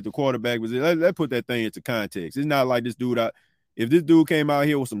guy at the quarterback position, let's put that thing into context. It's not like this dude if this dude came out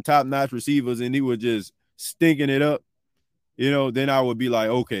here with some top-notch receivers and he was just stinking it up, then I would be like,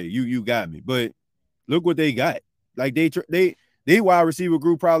 okay, you got me. But look what they got. Like, they wide receiver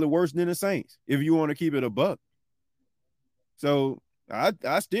group probably worse than the Saints, if you want to keep it a buck. So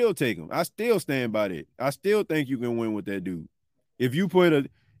I still take him. I still stand by that. I still think you can win with that dude. If you put a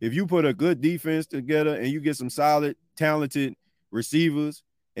good defense together and you get some solid, talented receivers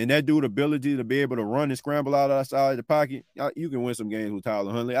and that dude's ability to be able to run and scramble outside the pocket, you can win some games with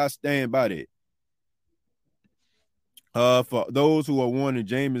Tyler Huntley. I stand by that. For those who are wanting,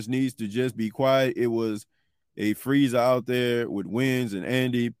 Jameis needs to just be quiet. It was a freezer out there with Wins and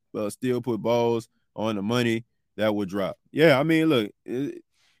Andy still put balls on the money that would drop. Yeah, I mean, look,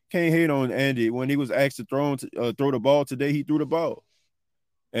 can't hate on Andy. When he was asked to throw the ball today, he threw the ball.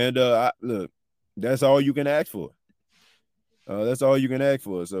 And look, that's all you can ask for. That's all you can ask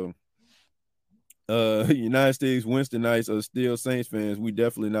for. So, United States Winstonites are still Saints fans. We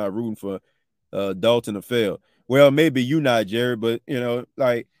definitely not rooting for Dalton to fail. Well, maybe you not, Jerry, but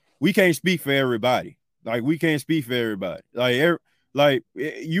like, we can't speak for everybody. Like, we can't speak for everybody. Like,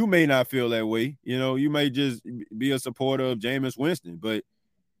 you may not feel that way. You may just be a supporter of Jameis Winston, but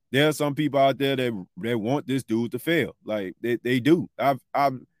there are some people out there that want this dude to fail. Like, they do. I've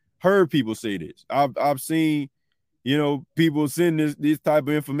heard people say this. I've seen, people send this type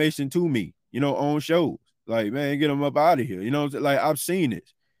of information to me, on shows. Like, man, get them up out of here. Like, I've seen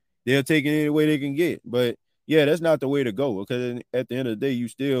it. They're taking it any way they can get. But yeah, that's not the way to go, because at the end of the day, you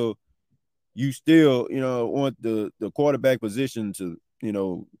still want the quarterback position to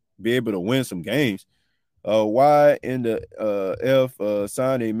be able to win some games. Why in the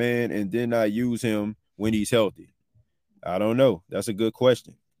sign a man and did not use him when he's healthy? I don't know. That's a good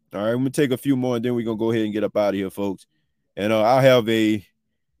question. All right, I'm gonna take a few more and then we're gonna go ahead and get up out of here, folks. And I'll have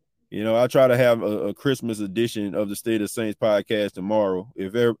I'll try to have a Christmas edition of the State of Saints podcast tomorrow.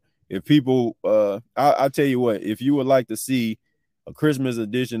 If people, I'll tell you what, if you would like to see a Christmas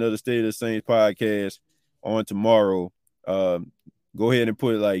edition of the State of the Saints podcast on tomorrow, go ahead and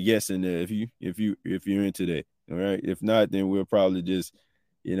put like yes in there if you're into that. All right. If not, then we'll probably just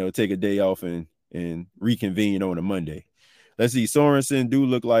take a day off and reconvene on a Monday. Let's see. Sorensen do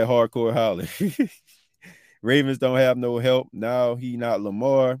look like hardcore Holly. Ravens don't have no help. Now he not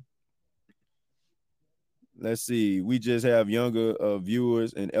Lamar. Let's see. We just have younger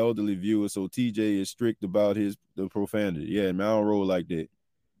viewers and elderly viewers, so TJ is strict about the profanity. Yeah, man, I don't roll like that.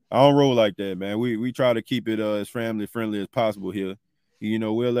 Man. We try to keep it as family friendly as possible here.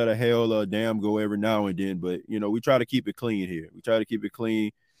 We'll let a hell damn go every now and then, but we try to keep it clean here. We try to keep it clean.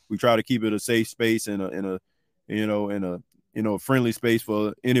 We try to keep it a safe space and a friendly space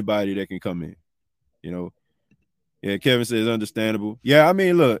for anybody that can come in. Yeah, Kevin says understandable. Yeah, I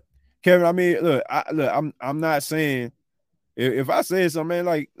mean, look, Kevin. I mean, look, I'm not saying if I say something, man,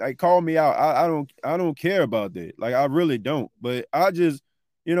 like call me out. I don't care about that. Like, I really don't. But I just,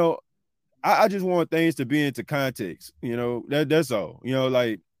 I just want things to be into context. That's all.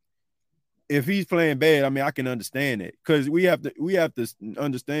 Like, if he's playing bad, I mean, I can understand that, because we have to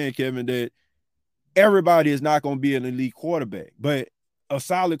understand, Kevin, that everybody is not going to be an elite quarterback, but a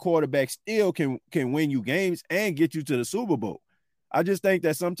solid quarterback still can win you games and get you to the Super Bowl. I just think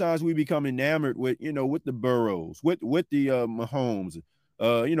that sometimes we become enamored with the Burrows, with the Mahomes,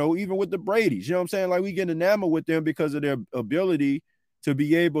 even with the Bradys. You know what I'm saying? Like, we get enamored with them because of their ability to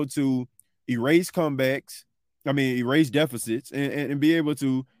be able to erase comebacks erase deficits and be able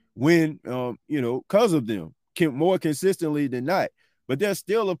to win, because of them more consistently than not. But there's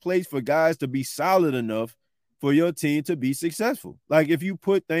still a place for guys to be solid enough for your team to be successful. Like if you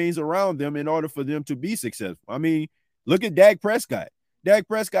put things around them in order for them to be successful. I mean, look at Dak Prescott. Dak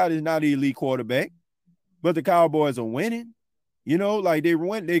Prescott is not an elite quarterback, but the Cowboys are winning. Like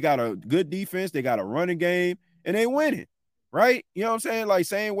they got a good defense, they got a running game, and they winning, right? You know what I'm saying? Like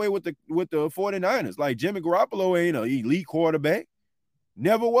same way with the 49ers. Like Jimmy Garoppolo ain't an elite quarterback,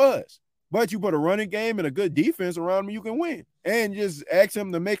 never was. But you put a running game and a good defense around him, you can win. And just ask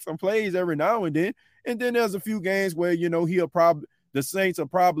him to make some plays every now and then. And then there's a few games where, the Saints will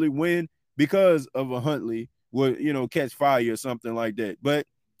probably win because of a Huntley will, catch fire or something like that. But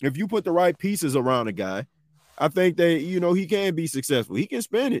if you put the right pieces around a guy, I think that, he can be successful. He can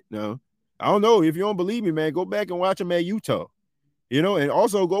spin it. Now, I don't know. If you don't believe me, man, go back and watch him at Utah. And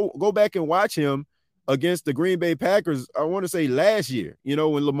also go back and watch him against the Green Bay Packers, I want to say last year,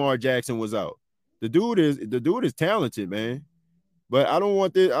 when Lamar Jackson was out. The dude is talented, man. But I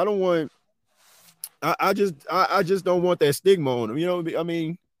just don't want that stigma on him. I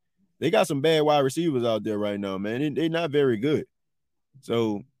mean, they got some bad wide receivers out there right now, man. They're not very good.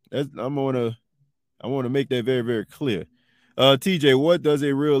 So I want to make that very, very clear. TJ, what does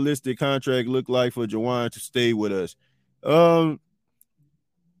a realistic contract look like for Juwan to stay with us?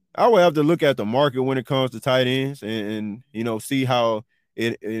 I would have to look at the market when it comes to tight ends and see how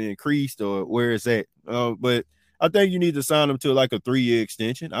it increased or where it's at. But I think you need to sign him to like a 3-year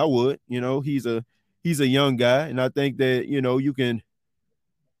extension. I would. He's a young guy, and I think that you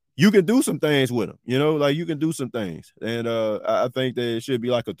can do some things with him. Like you can do some things, and I think that it should be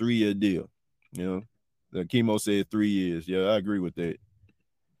like a 3-year deal. The Chemo said 3 years. Yeah, I agree with that.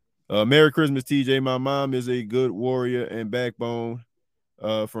 Merry Christmas, TJ. My mom is a good warrior and backbone.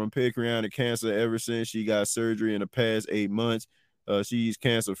 From pancreatic cancer ever since she got surgery in the past 8 months. She's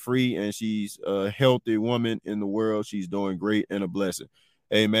cancer free and she's a healthy woman in the world. She's doing great and a blessing.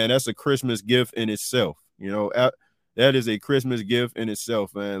 Hey man, that's a Christmas gift in itself. That is a Christmas gift in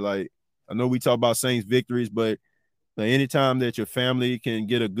itself, man. Like I know we talk about Saints victories, but anytime that your family can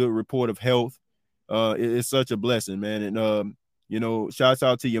get a good report of health, it's such a blessing, man. And shouts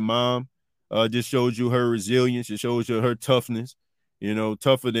out to your mom. Just shows you her resilience. It shows you her toughness.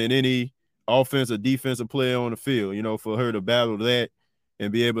 Tougher than any offensive or defensive player on the field, for her to battle that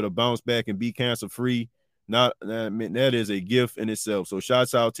and be able to bounce back and be cancer free. That is a gift in itself. So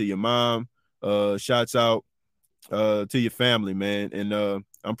shouts out to your mom, shouts out to your family, man. And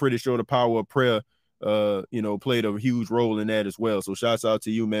I'm pretty sure the power of prayer, played a huge role in that as well. So shouts out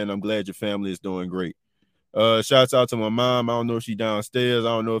to you, man. I'm glad your family is doing great. Shouts out to my mom. I don't know if she's downstairs. I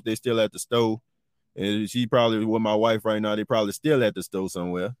don't know if they're still at the stove. And she probably with my wife right now. They probably still at the store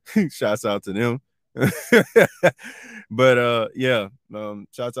somewhere. Shouts out to them. But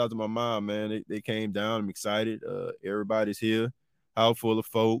shouts out to my mom, man. They came down. I'm excited. Everybody's here. House full of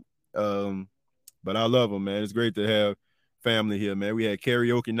folk. But I love them, man. It's great to have family here, man. We had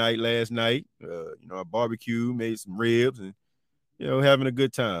karaoke night last night. I barbecue, made some ribs, and having a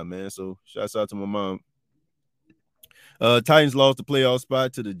good time, man. So shouts out to my mom. Titans lost the playoff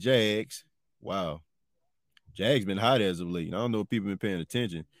spot to the Jags. Wow. Jags been hot as of late. I don't know if people been paying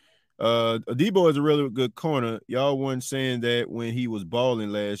attention. Debo is a really good corner. Y'all weren't saying that when he was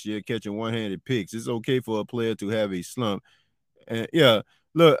balling last year, catching one-handed picks. It's okay for a player to have a slump. And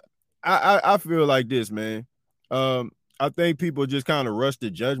look, I feel like this, man. I think people just kind of rush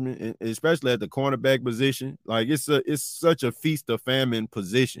to judgment, especially at the cornerback position. Like it's such a feast or famine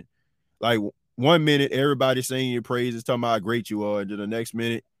position. Like 1 minute, everybody's singing your praises, talking about how great you are, and then the next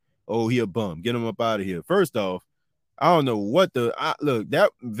minute, oh, he a bum. Get him up out of here. First off, I don't know what look, that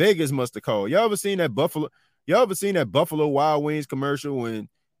Vegas must have called. Y'all ever seen that Buffalo Wild Wings commercial when,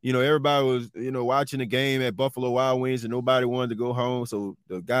 everybody was, watching the game at Buffalo Wild Wings and nobody wanted to go home. So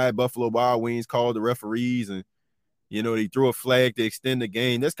the guy at Buffalo Wild Wings called the referees and, they threw a flag to extend the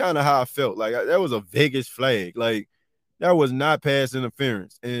game. That's kind of how I felt. Like that was a Vegas flag. Like that was not pass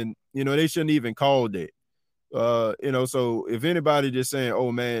interference. And, they shouldn't even call that. So if anybody just saying,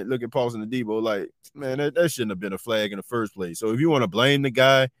 oh man, look at Paulson and Debo, like, man, that shouldn't have been a flag in the first place. So if you want to blame the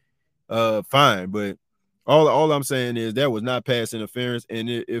guy, fine. But all I'm saying is that was not pass interference. And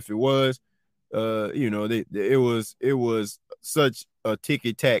if it was, it was such a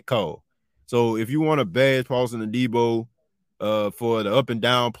ticky-tack call. So if you want to bash Paulson and Debo for the up and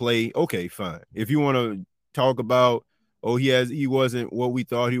down play, okay, fine. If you want to talk about, oh, he wasn't what we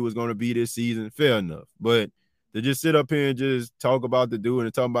thought he was going to be this season, fair enough. But to just sit up here and just talk about the dude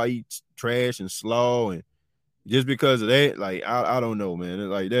and talk about eat trash and slaw and, just because of that. Like I don't know, man.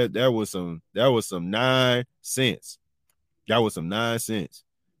 Like that was some nonsense. That was some nonsense.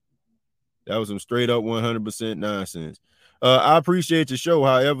 That was some straight up 100% nonsense. I appreciate your show.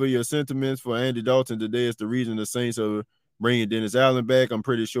 However, your sentiments for Andy Dalton today is the reason the Saints are bringing Dennis Allen back. I'm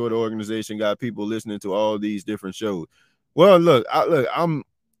pretty sure the organization got people listening to all these different shows. Well, look, I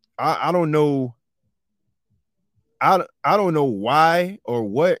don't know. I don't know why or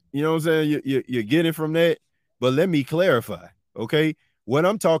what, you know what I'm saying, you're getting from that, but let me clarify, okay? What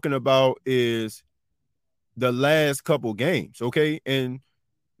I'm talking about is the last couple games, okay? And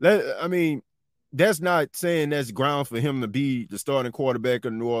that's not saying that's ground for him to be the starting quarterback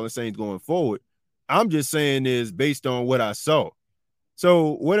of the New Orleans Saints going forward. I'm just saying is based on what I saw.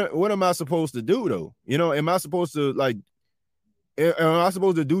 So what am I supposed to do, though? You know, am I supposed to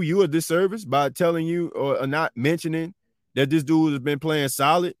do you a disservice by telling you or not mentioning that this dude has been playing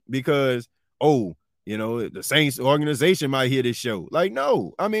solid because, you know, the Saints organization might hear this show? Like,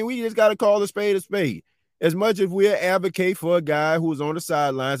 no. I mean, we just got to call a spade a spade. As much as we'll advocate for a guy who's on the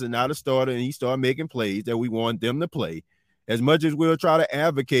sidelines and not a starter and he start making plays that we want them to play, as much as we'll try to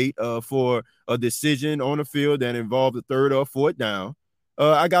advocate for a decision on the field that involves a third or fourth down,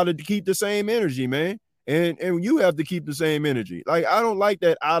 I got to keep the same energy, man. And you have to keep the same energy. Like, I don't like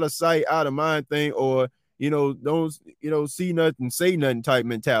that out of sight, out of mind thing, or, you know, don't, you know, see nothing, say nothing type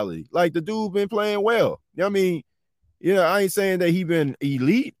mentality. Like, the dude been playing well. I mean, you know, I ain't saying that he been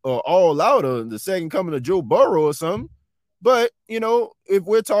elite or all out or the second coming of Joe Burrow or something. But, you know, if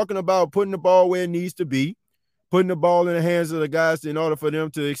we're talking about putting the ball where it needs to be, putting the ball in the hands of the guys in order for them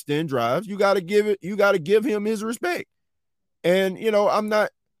to extend drives, you got to give him his respect. And, you know,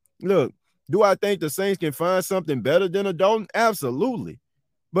 look, do I think the Saints can find something better than a Dalton? Absolutely.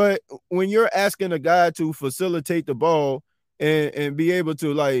 But when you're asking a guy to facilitate the ball and be able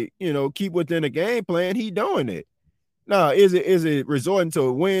to, like, you know, keep within the game plan, he doing it. Now, is it resorting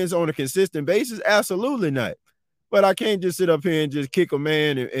to wins on a consistent basis? Absolutely not. But I can't just sit up here and just kick a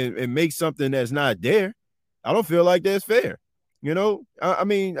man and make something that's not there. I don't feel like that's fair. You know, I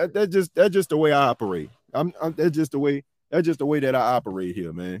mean, that's just the way I operate. That's just the way that I operate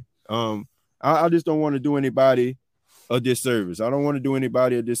here, man. I just don't want to do anybody a disservice. I don't want to do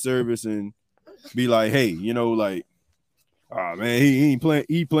anybody a disservice and be like, hey, you know, like, oh man,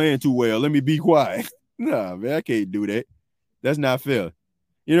 he playing too well. Let me be quiet. Nah, man, I can't do that. That's not fair.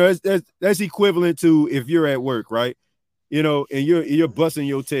 You know, that's equivalent to if you're at work, right? You know, and you're busting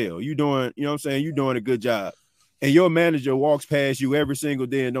your tail. You doing, you know what I'm saying? You're doing a good job. And your manager walks past you every single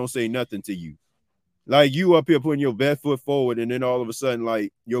day and don't say nothing to you. Like, you up here putting your best foot forward, and then all of a sudden,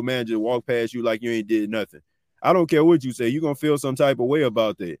 like, your manager walk past you like you ain't did nothing. I don't care what you say. You're going to feel some type of way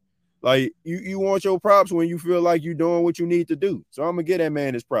about that. Like, you want your props when you feel like you're doing what you need to do. So I'm going to give that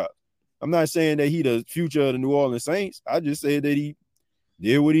man his props. I'm not saying that he the future of the New Orleans Saints. I just said that he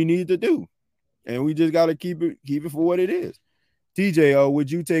did what he needed to do. And we just got to keep it for what it is. TJ,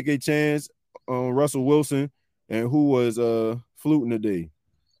 would you take a chance on Russell Wilson and who was fluting today?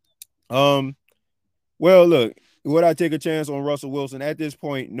 Well, look, would I take a chance on Russell Wilson? At this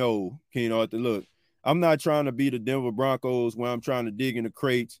point, no, King Arthur. Look, I'm not trying to be the Denver Broncos where I'm trying to dig in the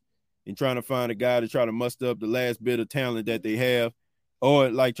crates and trying to find a guy to try to muster up the last bit of talent that they have, or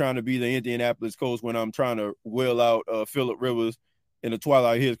like trying to be the Indianapolis Colts when I'm trying to wheel out Phillip Rivers in the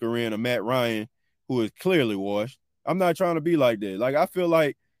twilight of his career and a Matt Ryan who is clearly washed. I'm not trying to be like that. Like, I feel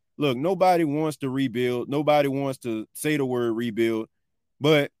like, look, nobody wants to rebuild. Nobody wants to say the word rebuild,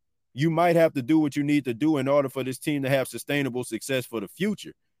 but you might have to do what you need to do in order for this team to have sustainable success for the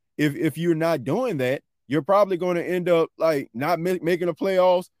future. If you're not doing that, you're probably going to end up like not making the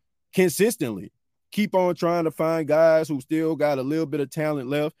playoffs consistently. Keep on trying to find guys who still got a little bit of talent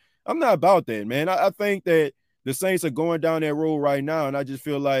left. I'm not about that, man. I think that the Saints are going down that road right now, and I just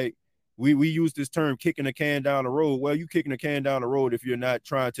feel like we use this term kicking the can down the road. Well, you kicking the can down the road if you're not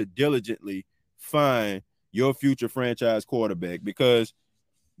trying to diligently find your future franchise quarterback, because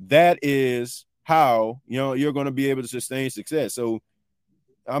that is how, you know, you're going to be able to sustain success. So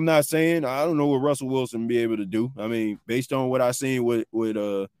I'm not saying I don't know what Russell Wilson be able to do. I mean, based on what I've seen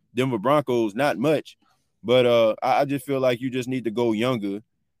with Denver Broncos, not much. But I just feel like you just need to go younger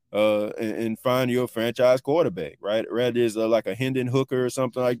and find your franchise quarterback, right? Rather is like a Hendon Hooker or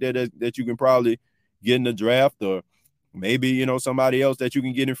something like that you can probably get in the draft, or maybe, you know, somebody else that you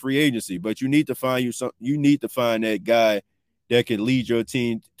can get in free agency. But you need to find that guy that can lead your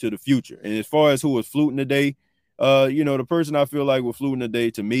team to the future. And as far as who was fluting today, you know, the person I feel like was fluting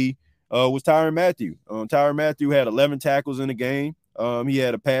today to me was Tyrann Mathieu. Tyrann Mathieu had 11 tackles in the game. He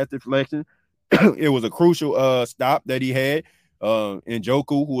had a pass deflection. It was a crucial stop that he had.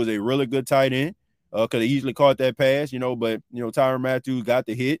 Njoku, who was a really good tight end, could have easily caught that pass, but Tyrann Mathieu got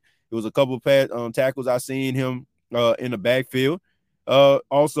the hit. It was a couple of tackles I seen him in the backfield.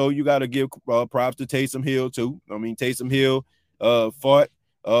 Also, you got to give props to Taysom Hill too. I mean, Taysom Hill fought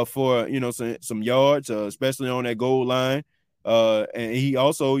for some yards, especially on that goal line, and he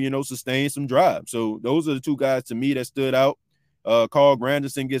also sustained some drives. So those are the two guys to me that stood out. Carl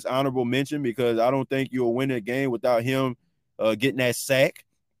Granderson gets honorable mention because I don't think you'll win a game without him getting that sack.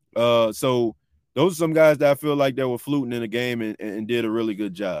 So those are some guys that I feel like they were fluting in the game and did a really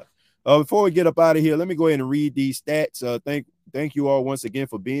good job. Before we get up out of here, let me go ahead and read these stats. Thank you all once again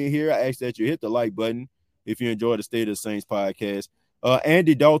for being here. I ask that you hit the like button if you enjoy the State of the Saints podcast.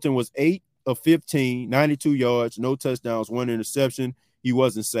 Andy Dalton was 8 of 15, 92 yards, no touchdowns, 1 interception. He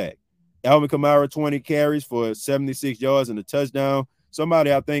wasn't sacked. Alvin Kamara, 20 carries for 76 yards and a touchdown.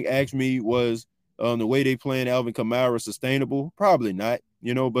 Somebody I think asked me was the way they playing Alvin Kamara sustainable. Probably not,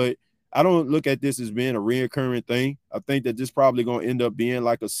 but I don't look at this as being a reoccurring thing. I think that this probably going to end up being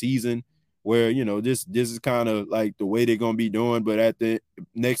like a season where, this is kind of like the way they're going to be doing. But at the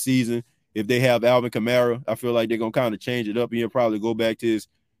next season, if they have Alvin Kamara, I feel like they're going to kind of change it up. He'll probably go back to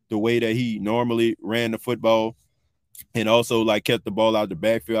the way that he normally ran the football and also like kept the ball out the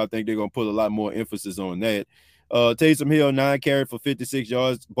backfield. I think they're going to put a lot more emphasis on that. Taysom Hill, 9 carries for 56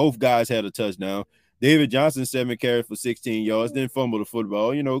 yards. Both guys had a touchdown. David Johnson, 7 carries for 16 yards, didn't fumble the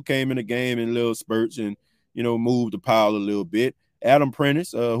football, came in the game in little spurts and, moved the pile a little bit. Adam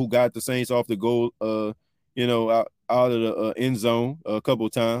Prentice, who got the Saints off the goal, out of the end zone a couple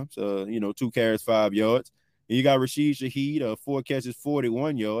of times, 2 carries, 5 yards. And you got Rashid Shaheed, 4 catches,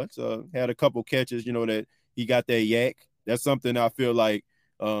 41 yards, had a couple catches, that he got that yak. That's something I feel like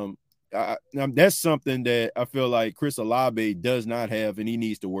that's something that I feel like Chris Olave does not have and he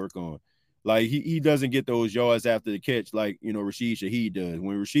needs to work on. Like he doesn't get those yards after the catch like, Rashid Shaheed does.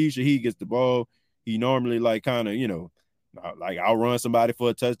 When Rashid Shaheed gets the ball, he normally like kind of, like I'll run somebody for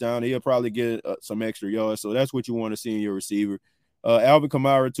a touchdown. He'll probably get some extra yards. So that's what you want to see in your receiver. Alvin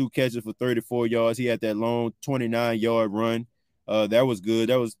Kamara, 2 catches for 34 yards. He had that long 29-yard run. That was good.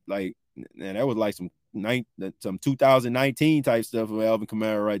 That was like, man, that was like some 2019 type stuff of Alvin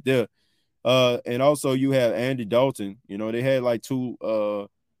Kamara right there. And also you have Andy Dalton. They had like 2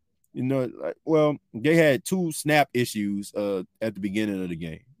 they had 2 snap issues at the beginning of the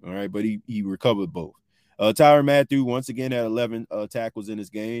game. All right, but he recovered both. Tyrann Mathieu once again had 11 tackles in his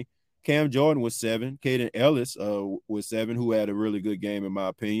game. Cam Jordan was 7. Caden Ellis was 7, who had a really good game in my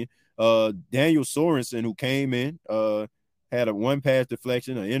opinion. Daniel Sorensen, who came in, had a 1 pass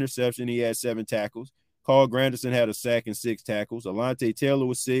deflection, an interception. He had 7 tackles. Carl Granderson had a sack and 6 tackles. Alontae Taylor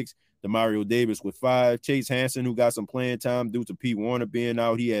was 6. Demario Davis with 5. Chase Hansen, who got some playing time due to Pete Warner being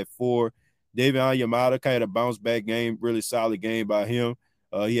out, he had 4. David Onyemata had a bounce back game, really solid game by him.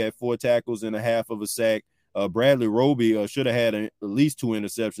 He had 4 tackles and a half of a sack. Bradley Roby should have had at least 2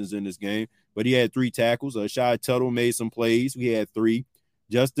 interceptions in this game, but he had 3 tackles. Shy Tuttle made some plays. He had 3.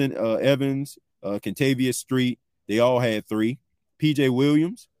 Justin Evans, Kentavious Street, they all had 3. PJ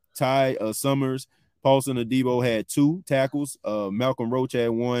Williams, Ty Summers, Paulson Adebo had 2 tackles. Malcolm Roach had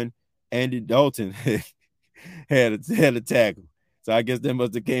 1. Andy Dalton had a tackle. So I guess that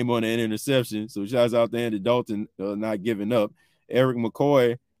must have came on an interception. So shouts out to Andy Dalton not giving up. Eric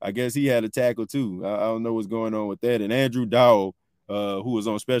McCoy, I guess he had a tackle too. I don't know what's going on with that. And Andrew Dowell, who was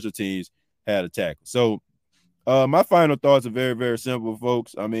on special teams, had a tackle. So my final thoughts are very, very simple,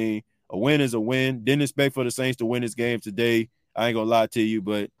 folks. I mean, a win is a win. Didn't expect for the Saints to win this game today. I ain't going to lie to you,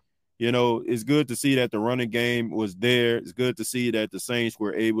 but it's good to see that the running game was there. It's good to see that the Saints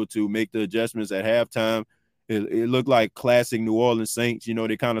were able to make the adjustments at halftime. It looked like classic New Orleans Saints.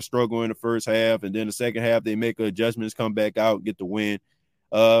 They kind of struggle in the first half, and then the second half they make adjustments, come back out, get the win.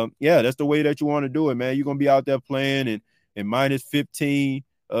 That's the way that you want to do it, man. You're going to be out there playing in minus 15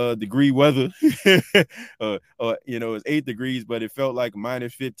 degree weather. It's 8 degrees, but it felt like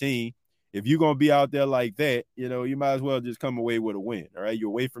minus 15. If you're going to be out there like that, you might as well just come away with a win, all right? You're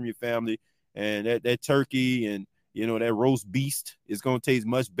away from your family, and that turkey and, that roast beast is going to taste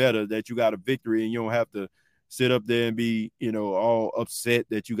much better that you got a victory and you don't have to sit up there and be, all upset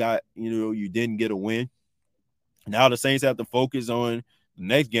that you got, you didn't get a win. Now the Saints have to focus on the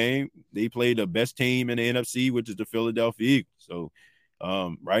next game. They play the best team in the NFC, which is the Philadelphia Eagles. So,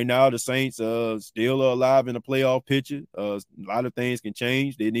 right now, the Saints still are alive in the playoff picture. A lot of things can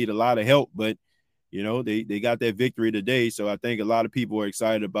change. They need a lot of help, but, they got that victory today. So I think a lot of people are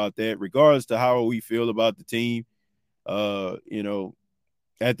excited about that, regardless to how we feel about the team. At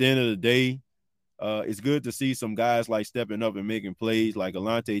the end of the day, it's good to see some guys like stepping up and making plays like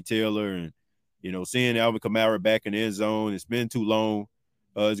Alontae Taylor and, seeing Alvin Kamara back in the end zone. It's been too long.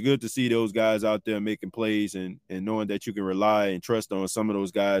 it's good to see those guys out there making plays and knowing that you can rely and trust on some of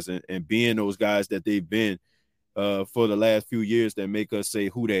those guys and being those guys that they've been for the last few years that make us say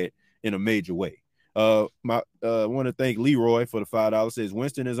who that in a major way. I want to thank Leroy for the $5. Says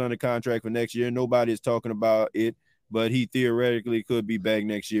Winston is under contract for next year. Nobody is talking about it, but he theoretically could be back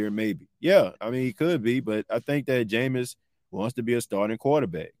next year, maybe. Yeah, I mean, he could be, but I think that Jameis wants to be a starting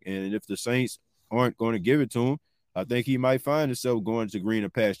quarterback. And if the Saints aren't going to give it to him, I think he might find himself going to greener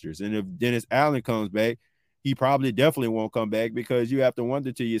pastures. And if Dennis Allen comes back, he probably definitely won't come back, because you have to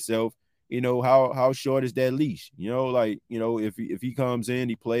wonder to yourself, you know, how short is that leash? You know, like, you know, if he comes in,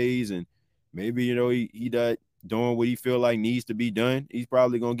 he plays, and maybe, you know, he doing what he feel like needs to be done, he's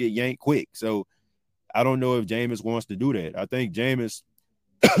probably going to get yanked quick. So I don't know if Jameis wants to do that. I think Jameis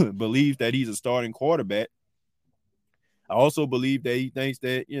believes that he's a starting quarterback. I also believe that he thinks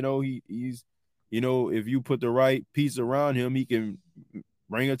that, you know, he's, you know, if you put the right piece around him, he can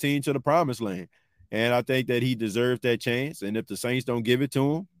bring a team to the promised land. And I think that he deserves that chance. And if the Saints don't give it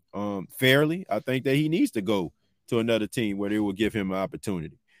to him fairly, I think that he needs to go to another team where they will give him an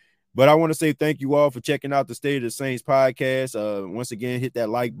opportunity. But I want to say thank you all for checking out the State of the Saints podcast. Once again, hit that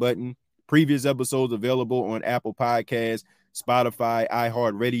like button. Previous episodes available on Apple Podcasts, Spotify,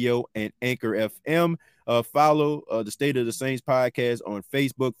 iHeartRadio, and Anchor FM. Follow the State of the Saints podcast on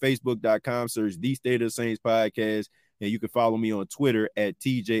Facebook, facebook.com, search the State of the Saints podcast. And you can follow me on Twitter at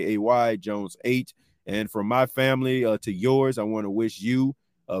TJAYJones8. And from my family to yours, I want to wish you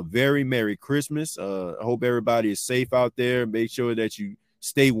a very Merry Christmas. I hope everybody is safe out there. Make sure that you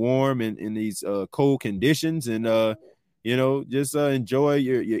stay warm in these cold conditions, and you know, just enjoy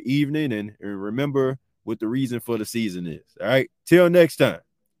your evening, and remember what the reason for the season is. All right, till next time,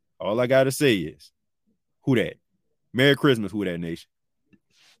 all I gotta say is who that. Merry Christmas, who that nation.